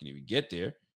before I can even get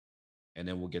there. And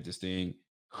then we'll get this thing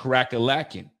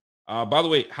crack-a-lacking. By the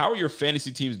way, how are your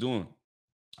fantasy teams doing?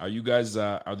 Are you guys,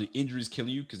 are the injuries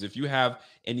killing you? Because if you have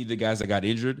any of the guys that got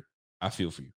injured, I feel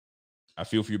for you. I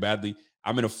feel for you badly.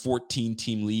 I'm in a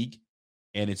 14-team league,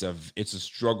 and it's a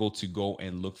struggle to go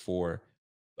and look for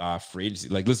free agency.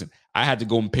 Like, listen, I had to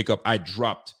go and pick up.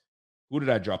 Who did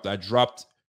I drop? I dropped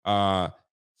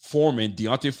Foreman,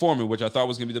 Deontay Foreman, which I thought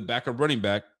was going to be the backup running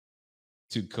back,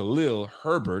 to Khalil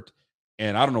Herbert.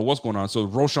 And I don't know what's going on. So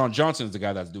Roschon Johnson is the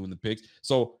guy that's doing the picks.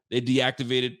 So they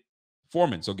deactivated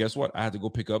Foreman. So guess what? I had to go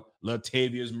pick up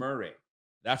Latavius Murray.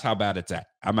 That's how bad it's at.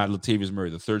 I'm at Latavius Murray,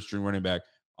 the third string running back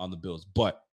on the Bills.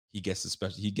 But he gets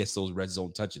those red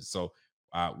zone touches. So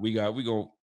we got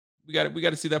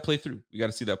to see that play through. We got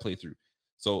to see that play through.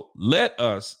 So let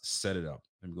us set it up.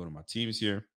 Let me go to my teams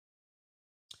here.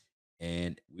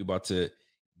 And we're about to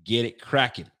get it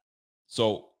cracking.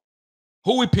 So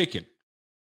who we picking?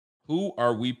 Who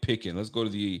are we picking? Let's go to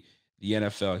the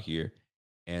NFL here,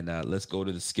 and let's go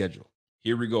to the schedule.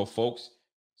 Here we go, folks.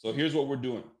 So here's what we're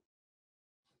doing.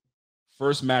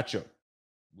 First matchup,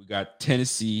 we got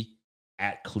Tennessee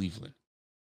at Cleveland.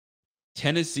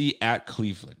 Tennessee at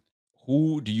Cleveland.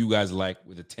 Who do you guys like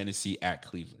with the Tennessee at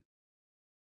Cleveland?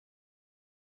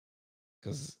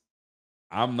 Because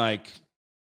I'm like,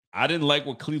 I didn't like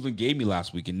what Cleveland gave me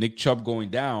last week, and Nick Chubb going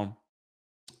down,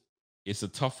 it's a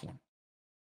tough one.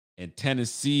 And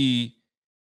Tennessee,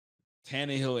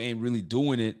 Tannehill ain't really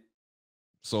doing it.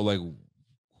 So, like,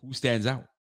 who stands out?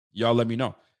 Y'all let me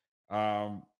know.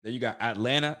 Then you got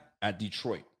Atlanta at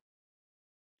Detroit.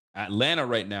 Atlanta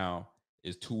right now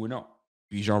is 2-0.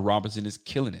 Bijan Robinson is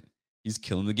killing it. He's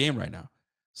killing the game right now.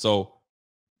 So,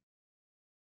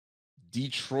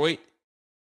 Detroit,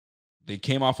 they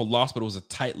came off a loss, but it was a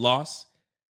tight loss.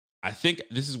 I think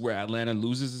this is where Atlanta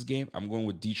loses this game. I'm going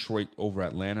with Detroit over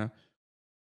Atlanta.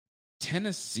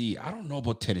 Tennessee, I don't know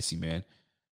about Tennessee, man.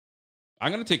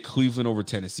 I'm going to take Cleveland over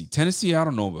Tennessee. Tennessee, I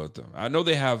don't know about them. I know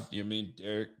they have,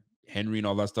 Derrick Henry and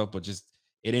all that stuff, but just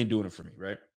it ain't doing it for me,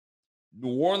 right?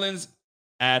 New Orleans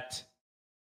at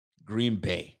Green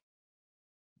Bay.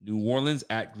 New Orleans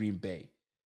at Green Bay.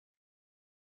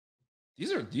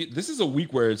 This is a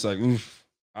week where it's like, oof,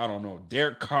 I don't know.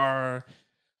 Derek Carr,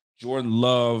 Jordan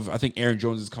Love. I think Aaron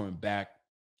Jones is coming back.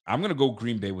 I'm going to go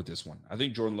Green Bay with this one. I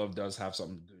think Jordan Love does have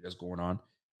something good that's going on.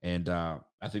 And I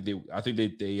think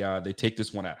they take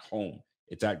this one at home.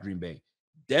 It's at Green Bay.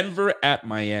 Denver at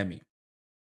Miami.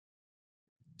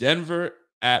 Denver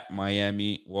at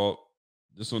Miami. Well,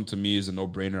 this one to me is a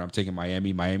no-brainer. I'm taking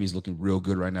Miami. Miami's looking real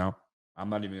good right now. I'm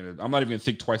not even gonna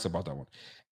think twice about that one.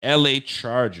 LA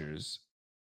Chargers.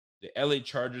 The LA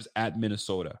Chargers at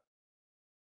Minnesota.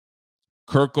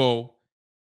 Kirko,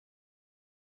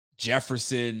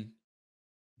 Jefferson.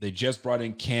 They just brought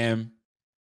in Cam.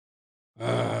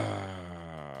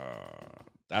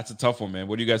 That's a tough one, man.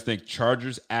 What do you guys think?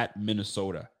 Chargers at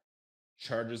Minnesota.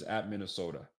 Chargers at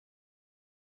Minnesota.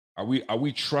 Are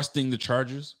we trusting the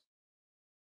Chargers?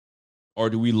 Or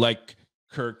do we like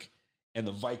Kirk and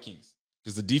the Vikings?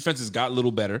 Because the defense has got a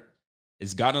little better.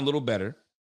 It's gotten a little better.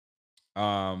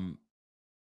 And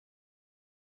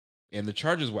the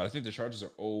Chargers, I think the Chargers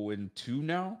are 0-2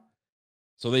 now.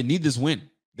 So they need this win.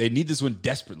 They need this win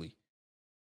desperately.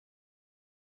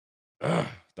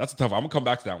 That's tough. I'm gonna come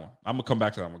back to that one.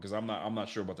 Because I'm not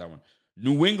sure about that one.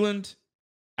 New England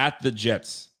at the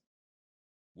Jets.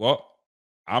 Well,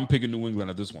 I'm picking New England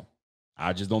at this one.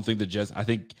 I just don't think the Jets. I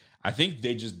think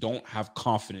they just don't have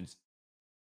confidence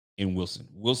in Wilson.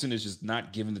 Wilson is just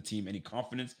not giving the team any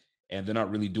confidence, and they're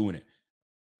not really doing it.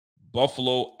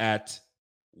 Buffalo at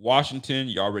Washington.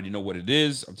 You already know what it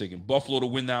is. I'm taking Buffalo to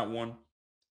win that one.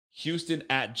 Houston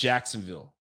at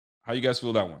Jacksonville. How you guys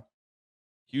feel that one?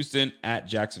 Houston at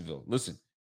Jacksonville. Listen,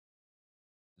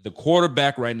 the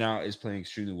quarterback right now is playing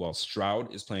extremely well.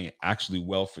 Stroud is playing actually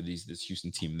well for this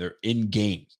Houston team. They're in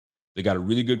games. They got a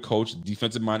really good coach,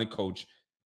 defensive-minded coach,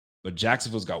 but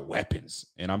Jacksonville's got weapons,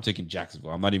 and I'm taking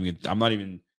Jacksonville. I'm not even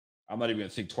gonna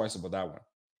think twice about that one.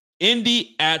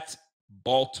 Indy at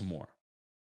Baltimore.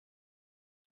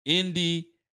 Indy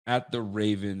at the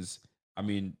Ravens. I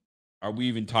mean, are we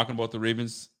even talking about the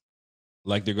Ravens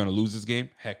like they're going to lose this game?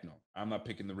 Heck no. I'm not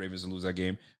picking the Ravens to lose that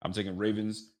game. I'm taking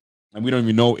Ravens, and we don't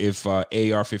even know if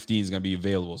AR-15 is going to be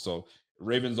available. So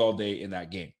Ravens all day in that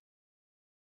game.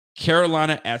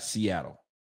 Carolina at Seattle.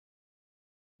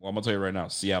 Well, I'm going to tell you right now,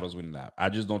 Seattle's winning that. I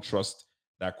just don't trust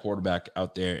that quarterback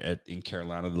out there in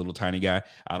Carolina, the little tiny guy.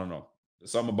 I don't know.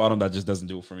 There's something about him that just doesn't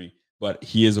do it for me. But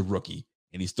he is a rookie,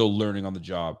 and he's still learning on the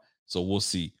job. So we'll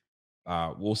see.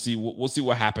 We'll see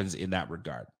what happens in that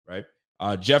regard, right?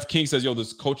 Jeff King says, "Yo,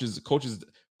 this coaches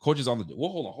on the." Well,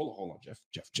 hold on,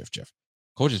 Jeff.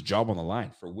 Coach's job on the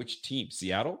line for which team?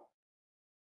 Seattle?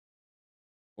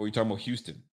 Or are you talking about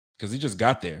Houston? Because he just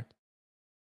got there.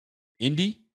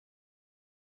 Indy?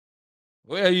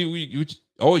 Well, you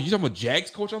talking about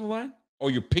Jags coach on the line? Oh,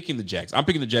 you're picking the Jags. I'm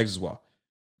picking the Jags as well.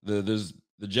 The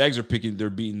Jags are picking. They're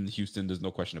beating Houston. There's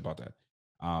no question about that.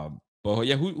 But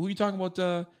yeah, who are you talking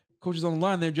about? Coaches on the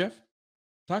line there, Jeff?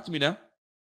 Talk to me now.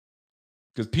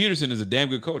 Because Peterson is a damn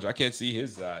good coach. I can't see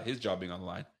his job being on the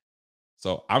line.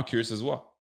 So I'm curious as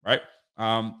well, right?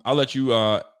 I'll let you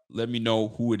let me know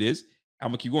who it is. I'm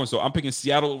going to keep going. So I'm picking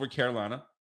Seattle over Carolina.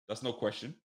 That's no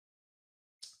question.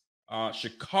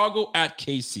 Chicago at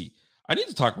KC. I need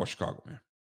to talk about Chicago, man.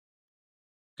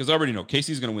 Because I already know KC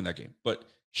is going to win that game. But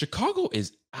Chicago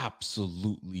is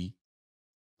absolutely...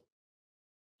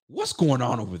 What's going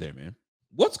on over there, man?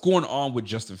 What's going on with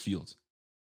Justin Fields?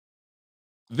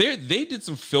 They did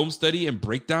some film study and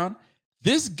breakdown.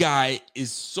 This guy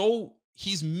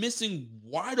he's missing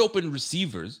wide open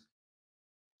receivers.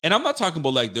 And I'm not talking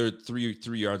about like they're three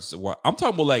yards. I'm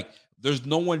talking about like there's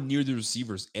no one near the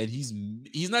receivers. And he's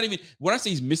not even, when I say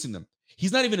he's missing them,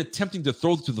 he's not even attempting to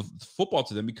throw to the football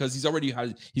to them because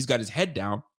he's got his head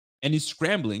down and he's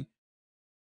scrambling.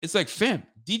 It's like, fam,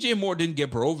 DJ Moore didn't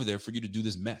get brought over there for you to do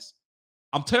this mess.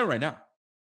 I'm telling you right now,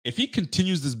 if he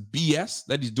continues this BS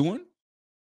that he's doing,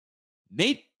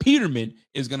 Nate Peterman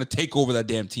is going to take over that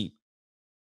damn team.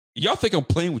 Y'all think I'm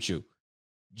playing with you.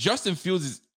 Justin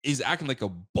Fields is acting like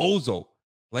a bozo.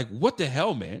 Like, what the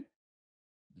hell, man?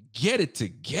 Get it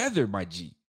together, my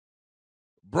G.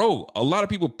 Bro, a lot of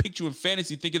people picked you in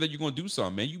fantasy thinking that you're going to do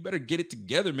something, man. You better get it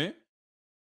together, man.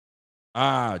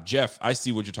 Jeff, I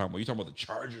see what you're talking about. You're talking about the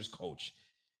Chargers coach.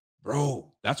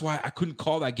 Bro, that's why I couldn't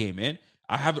call that game, man.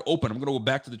 I have it open. I'm going to go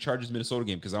back to the Chargers-Minnesota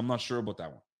game because I'm not sure about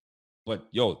that one. But,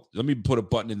 yo, let me put a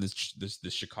button in this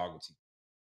Chicago team.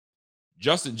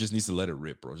 Justin just needs to let it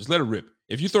rip, bro. Just let it rip.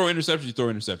 If you throw interceptions, you throw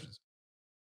interceptions.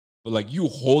 But, like, you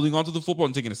holding onto the football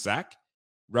and taking a sack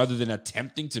rather than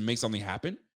attempting to make something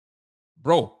happen,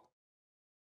 bro,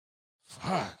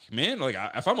 fuck, man. Like,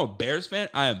 if I'm a Bears fan,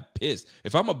 I am pissed.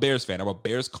 If I'm a Bears fan, I'm a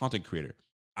Bears content creator,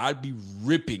 I'd be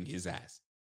ripping his ass.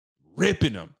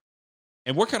 Ripping him.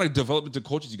 And what kind of developmental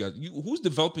coaches you guys? Who's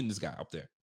developing this guy up there?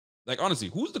 Like, honestly,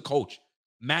 who's the coach?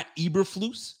 Matt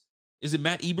Eberflus? Is it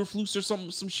Matt Eberflus or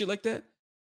some shit like that?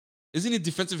 Isn't he a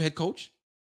defensive head coach?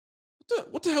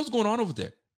 What the hell's going on over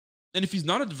there? And if he's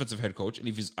not a defensive head coach, and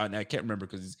if he's, and I can't remember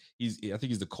because I think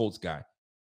he's the Colts guy.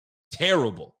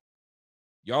 Terrible.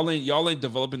 Y'all ain't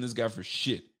developing this guy for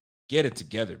shit. Get it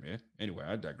together, man. Anyway,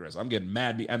 I digress. I'm getting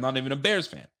mad. I'm not even a Bears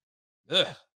fan. Ugh.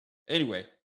 Anyway,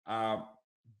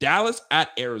 Dallas at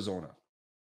Arizona.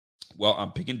 Well,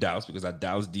 I'm picking Dallas because that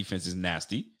Dallas defense is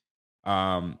nasty.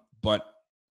 But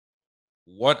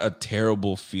what a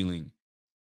terrible feeling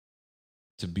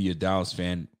to be a Dallas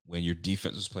fan when your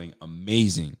defense was playing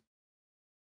amazing.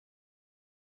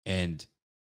 And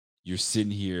you're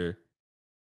sitting here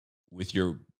with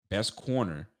your best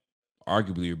corner,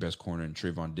 arguably your best corner, and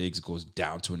Trayvon Diggs goes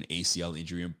down to an ACL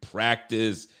injury in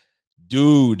practice.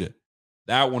 Dude,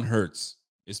 that one hurts.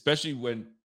 Especially when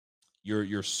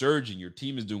you're surging, your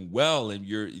team is doing well, and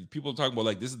people are talking about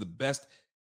like this is the best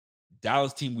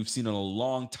Dallas team we've seen in a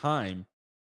long time,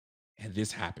 and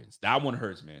this happens. That one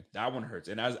hurts, man. That one hurts.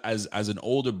 And as an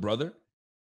older brother,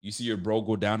 you see your bro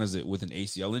go down with an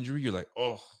ACL injury, you're like,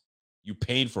 oh, you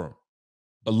pain for him.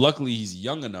 But luckily, he's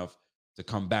young enough to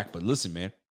come back. But listen,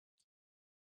 man,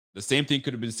 the same thing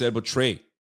could have been said about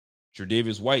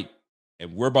Tre'Davious White,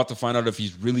 and we're about to find out if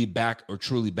he's really back or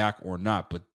truly back or not.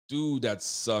 But dude, that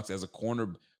sucks. As a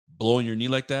corner, blowing your knee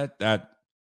like that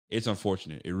it's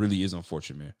unfortunate. It really is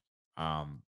unfortunate,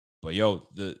 man. But yo,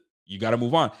 You got to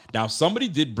move on. Now, somebody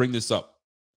did bring this up,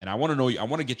 and I want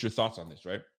to get your thoughts on this,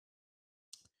 right?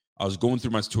 I was going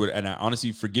through my Twitter, and I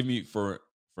honestly, forgive me for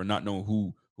not knowing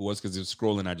who was, because it was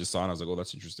scrolling. I just saw it, and I was like, oh,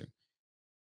 that's interesting.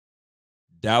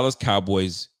 Dallas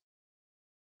Cowboys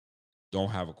don't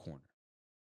have a corner.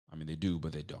 I mean, they do,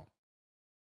 but they don't.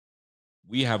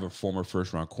 We have a former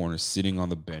first-round corner sitting on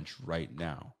the bench right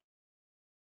now,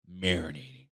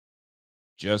 marinating,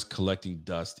 just collecting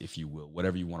dust, if you will,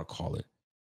 whatever you want to call it.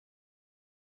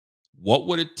 What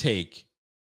would it take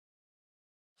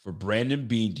for Brandon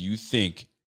Beane, do you think,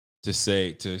 to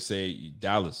say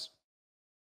Dallas,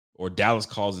 or Dallas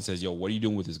calls and says, yo, what are you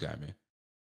doing with this guy, man?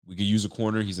 We could use a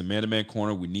corner. He's a man-to-man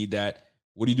corner. We need that.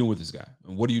 What are you doing with this guy?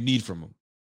 And what do you need from him?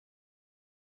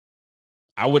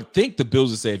 I would think the Bills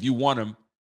would say, if you want him,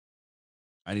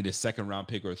 I need a second-round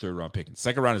pick or a third-round pick. And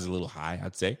second round is a little high,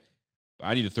 I'd say. But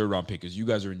I need a third-round pick because you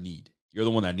guys are in need. You're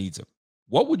the one that needs him.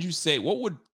 What would you say? What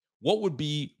would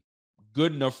be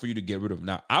good enough for you to get rid of him?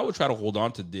 Now, I would try to hold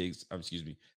on to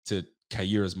to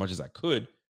Khair as much as I could,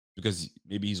 because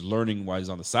maybe he's learning while he's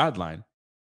on the sideline.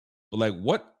 But like,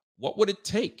 what would it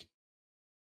take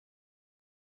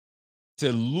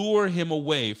to lure him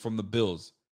away from the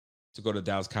Bills to go to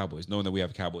Dallas Cowboys, knowing that we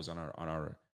have Cowboys on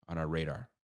our radar?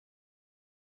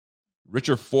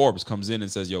 Richard Forbes comes in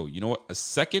and says, yo, you know what? A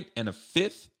second and a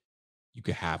fifth, you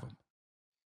could have them.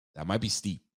 That might be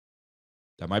steep.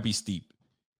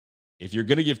 If you're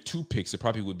going to give 2 picks, it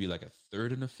probably would be like a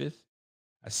third and a fifth.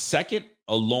 A second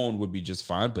alone would be just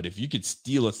fine. But if you could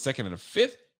steal a second and a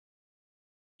fifth,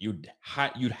 you'd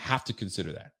have to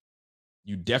consider that.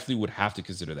 You definitely would have to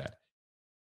consider that.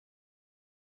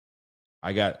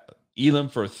 I got Elam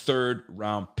for a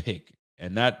third-round pick,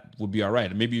 and that would be all right.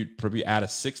 And maybe you'd probably add a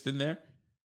sixth in there,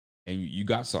 and you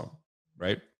got something,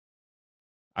 right?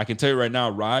 I can tell you right now,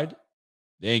 Ride,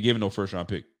 they ain't giving no first-round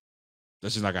pick.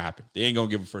 That's just not gonna happen. They ain't gonna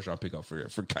give a first-round pick up for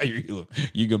Khair Elam.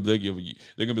 They're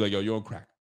gonna be like, yo, you're on crack.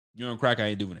 You're on crack. I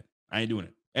ain't doing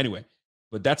it. Anyway,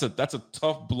 but that's a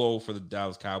tough blow for the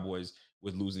Dallas Cowboys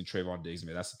with losing Trayvon Diggs,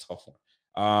 man. That's a tough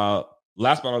one.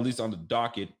 Last but not least on the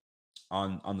docket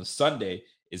on the Sunday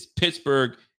is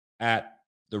Pittsburgh at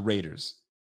the Raiders.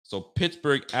 So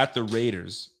Pittsburgh at the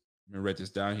Raiders. Let me write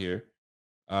this down here.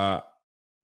 That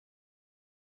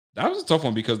was a tough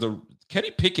one because Kenny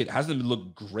Pickett hasn't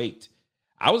looked great.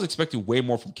 I was expecting way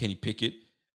more from Kenny Pickett,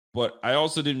 but I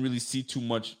also didn't really see too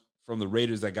much from the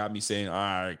Raiders that got me saying, all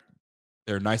right,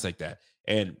 they're nice like that.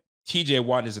 And TJ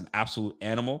Watt is an absolute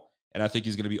animal, and I think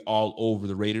he's going to be all over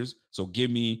the Raiders. So give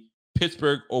me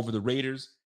Pittsburgh over the Raiders.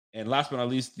 And last but not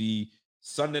least, the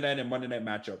Sunday night and Monday night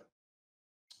matchup.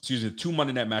 Excuse me, the 2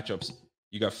 Monday night matchups.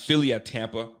 You got Philly at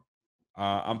Tampa.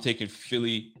 I'm taking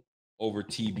Philly over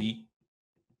TB.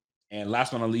 And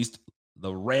last but not least,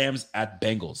 the Rams at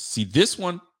Bengals. See, this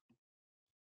one,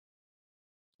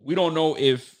 we don't know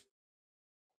if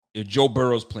Joe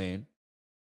Burrow's playing.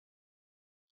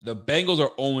 The Bengals are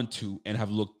 0-2 and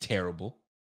have looked terrible.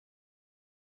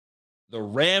 The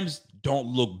Rams don't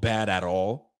look bad at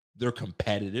all. They're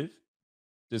competitive.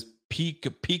 This Pina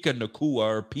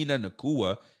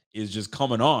Nakua is just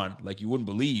coming on like you wouldn't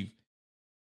believe.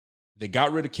 They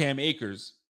got rid of Cam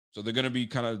Akers, so they're going to be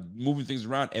kind of moving things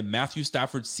around. And Matthew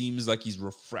Stafford seems like he's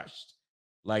refreshed.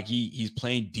 Like he's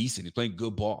playing decent. He's playing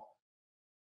good ball.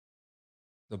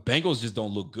 The Bengals just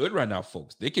don't look good right now,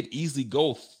 folks. They could easily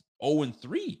go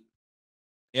 0-3.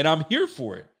 And I'm here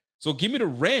for it. So give me the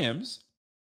Rams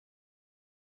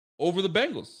over the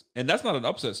Bengals. And that's not an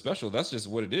upset special. That's just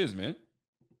what it is, man.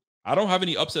 I don't have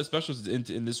any upset specials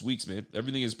in this week's, man.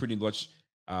 Everything is pretty much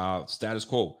status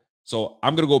quo. So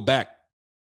I'm going to go back.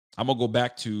 I'm going to go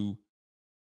back to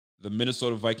the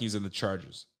Minnesota Vikings and the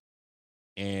Chargers.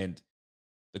 And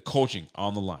the coaching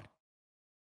on the line.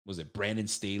 Was it Brandon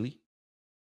Staley?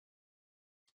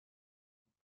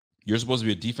 You're supposed to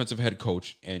be a defensive head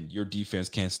coach, and your defense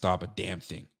can't stop a damn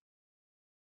thing.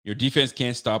 Your defense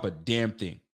can't stop a damn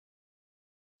thing.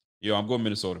 Yo, I'm going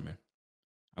Minnesota, man.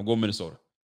 I'm going Minnesota.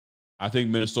 I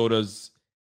think Minnesota's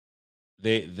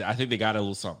I think they got a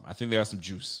little something. I think they got some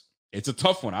juice. It's a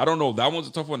tough one. I don't know. That one's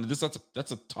a tough one.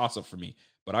 That's a toss-up for me.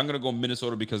 But I'm going to go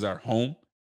Minnesota because they're at home,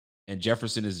 and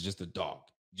Jefferson is just a dog.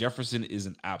 Jefferson is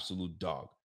an absolute dog,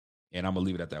 and I'm going to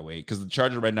leave it at that way because the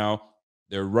Chargers right now,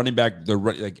 they're running back.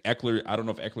 Like Eckler. I don't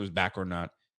know if Eckler's back or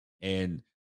not, and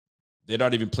they're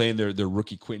not even playing their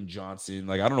rookie Quentin Johnson.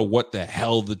 Like I don't know what the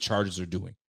hell the Chargers are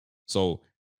doing. So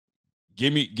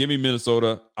give me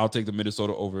Minnesota. I'll take the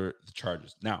Minnesota over the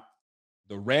Chargers. Now,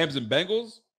 the Rams and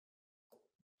Bengals.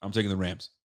 I'm taking the Rams.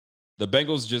 The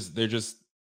Bengals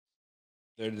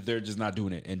they're just not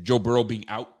doing it. And Joe Burrow being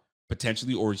out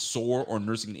potentially, or sore or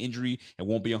nursing an injury and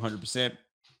won't be 100%.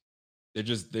 They're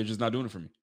just not doing it for me.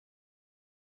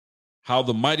 How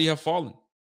the mighty have fallen.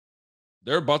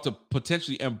 They're about to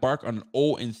potentially embark on an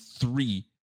 0-3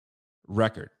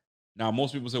 record. Now,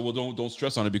 most people say, well, don't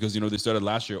stress on it because, they started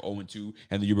last year 0-2,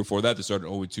 and the year before that, they started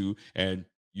 0-2, and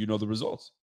you know the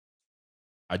results.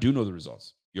 I do know the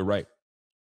results. You're right.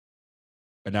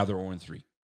 But now they're 0-3,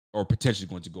 or potentially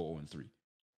going to go 0-3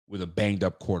 with a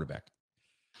banged-up quarterback.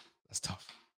 That's tough.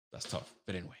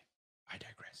 But anyway, I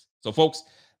digress. So, folks,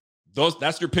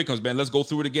 that's your pick-ups, man. Let's go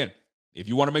through it again. If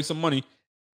you want to make some money,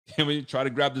 try to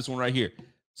grab this one right here.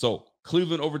 So,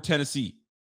 Cleveland over Tennessee,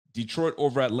 Detroit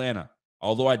over Atlanta.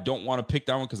 Although I don't want to pick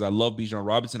that one because I love Bijan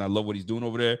Robinson. I love what he's doing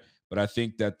over there. But I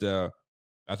think that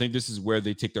I think this is where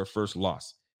they take their first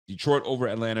loss. Detroit over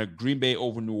Atlanta, Green Bay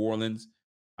over New Orleans.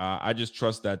 I just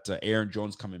trust that Aaron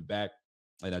Jones coming back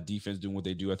and that defense doing what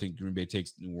they do. I think Green Bay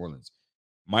takes New Orleans.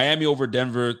 Miami over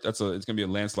Denver. It's going to be a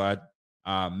landslide.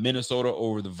 Minnesota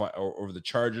over the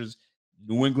Chargers.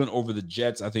 New England over the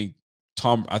Jets.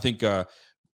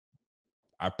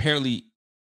 Apparently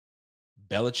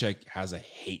Belichick has a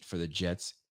hate for the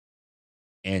Jets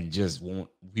and just won't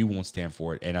stand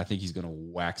for it. And I think he's going to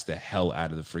wax the hell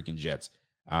out of the freaking Jets.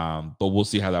 But we'll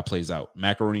see how that plays out.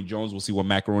 Macaroni Jones, we'll see what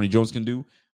Macaroni Jones can do.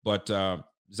 But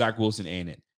Zach Wilson ain't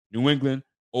it. New England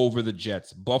over the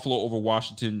Jets. Buffalo over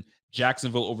Washington.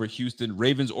 Jacksonville over Houston.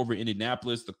 Ravens over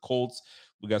Indianapolis. The Colts.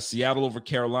 We got Seattle over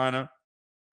Carolina.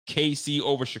 KC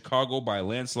over Chicago by a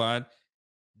landslide.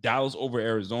 Dallas over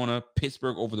Arizona.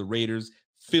 Pittsburgh over the Raiders.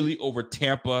 Philly over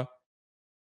Tampa.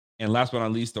 And last but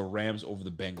not least, the Rams over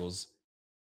the Bengals.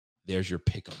 There's your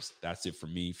pickups. That's it for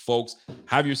me. Folks,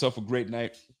 have yourself a great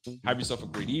night. Have yourself a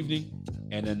great evening.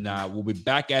 And then we'll be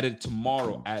back at it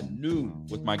tomorrow at noon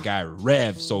with my guy,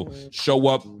 Rev. So show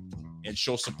up and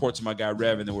show support to my guy,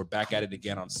 Rev. And then we're back at it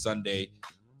again on Sunday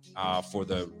for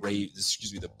the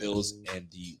Bills and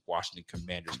the Washington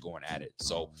Commanders going at it.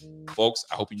 So, folks,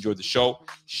 I hope you enjoyed the show.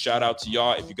 Shout out to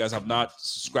y'all. If you guys have not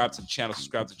subscribed to the channel,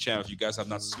 subscribe to the channel. If you guys have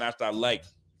not smashed that like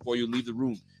before you leave the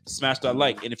room, smash that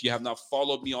like. And if you have not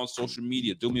followed me on social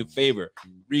media, do me a favor.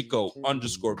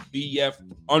 Rico_BF_.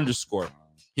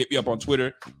 Hit me up on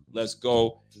Twitter. Let's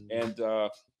go. And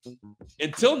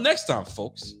until next time,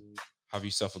 folks, have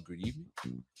yourself a good evening.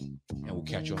 And we'll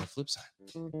catch you on the flip side.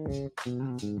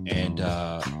 And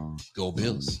go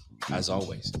Bills, as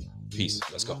always. Peace.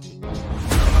 Let's go.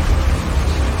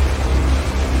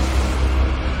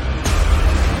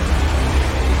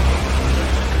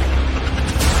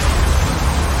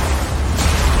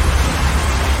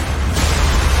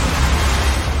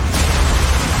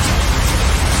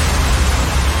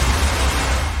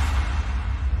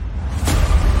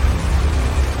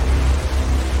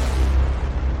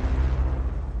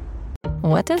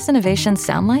 What does innovation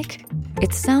sound like?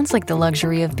 It sounds like the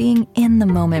luxury of being in the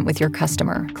moment with your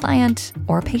customer, client,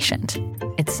 or patient.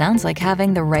 It sounds like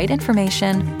having the right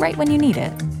information right when you need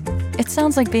it. It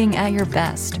sounds like being at your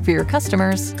best for your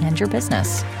customers and your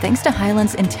business. Thanks to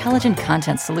Hyland's intelligent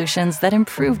content solutions that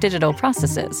improve digital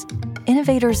processes,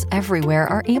 innovators everywhere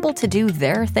are able to do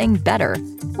their thing better,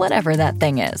 whatever that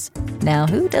thing is. Now,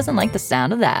 who doesn't like the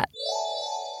sound of that?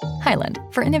 Hyland,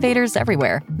 for innovators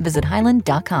everywhere. Visit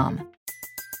hyland.com.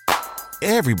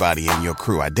 Everybody in your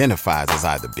crew identifies as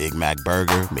either Big Mac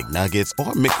Burger, McNuggets,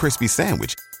 or McCrispy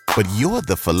Sandwich. But you're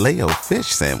the Filet-O-Fish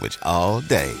Sandwich all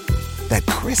day. That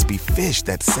crispy fish,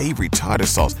 that savory tartar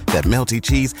sauce, that melty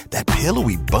cheese, that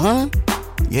pillowy bun.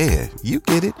 Yeah, you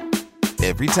get it.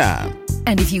 Every time.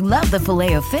 And if you love the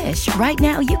Filet-O-Fish, right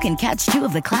now you can catch two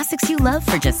of the classics you love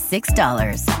for just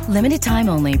 $6. Limited time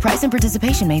only. Price and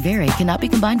participation may vary. Cannot be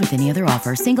combined with any other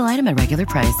offer. Single item at regular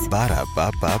price.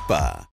 Ba-da-ba-ba-ba.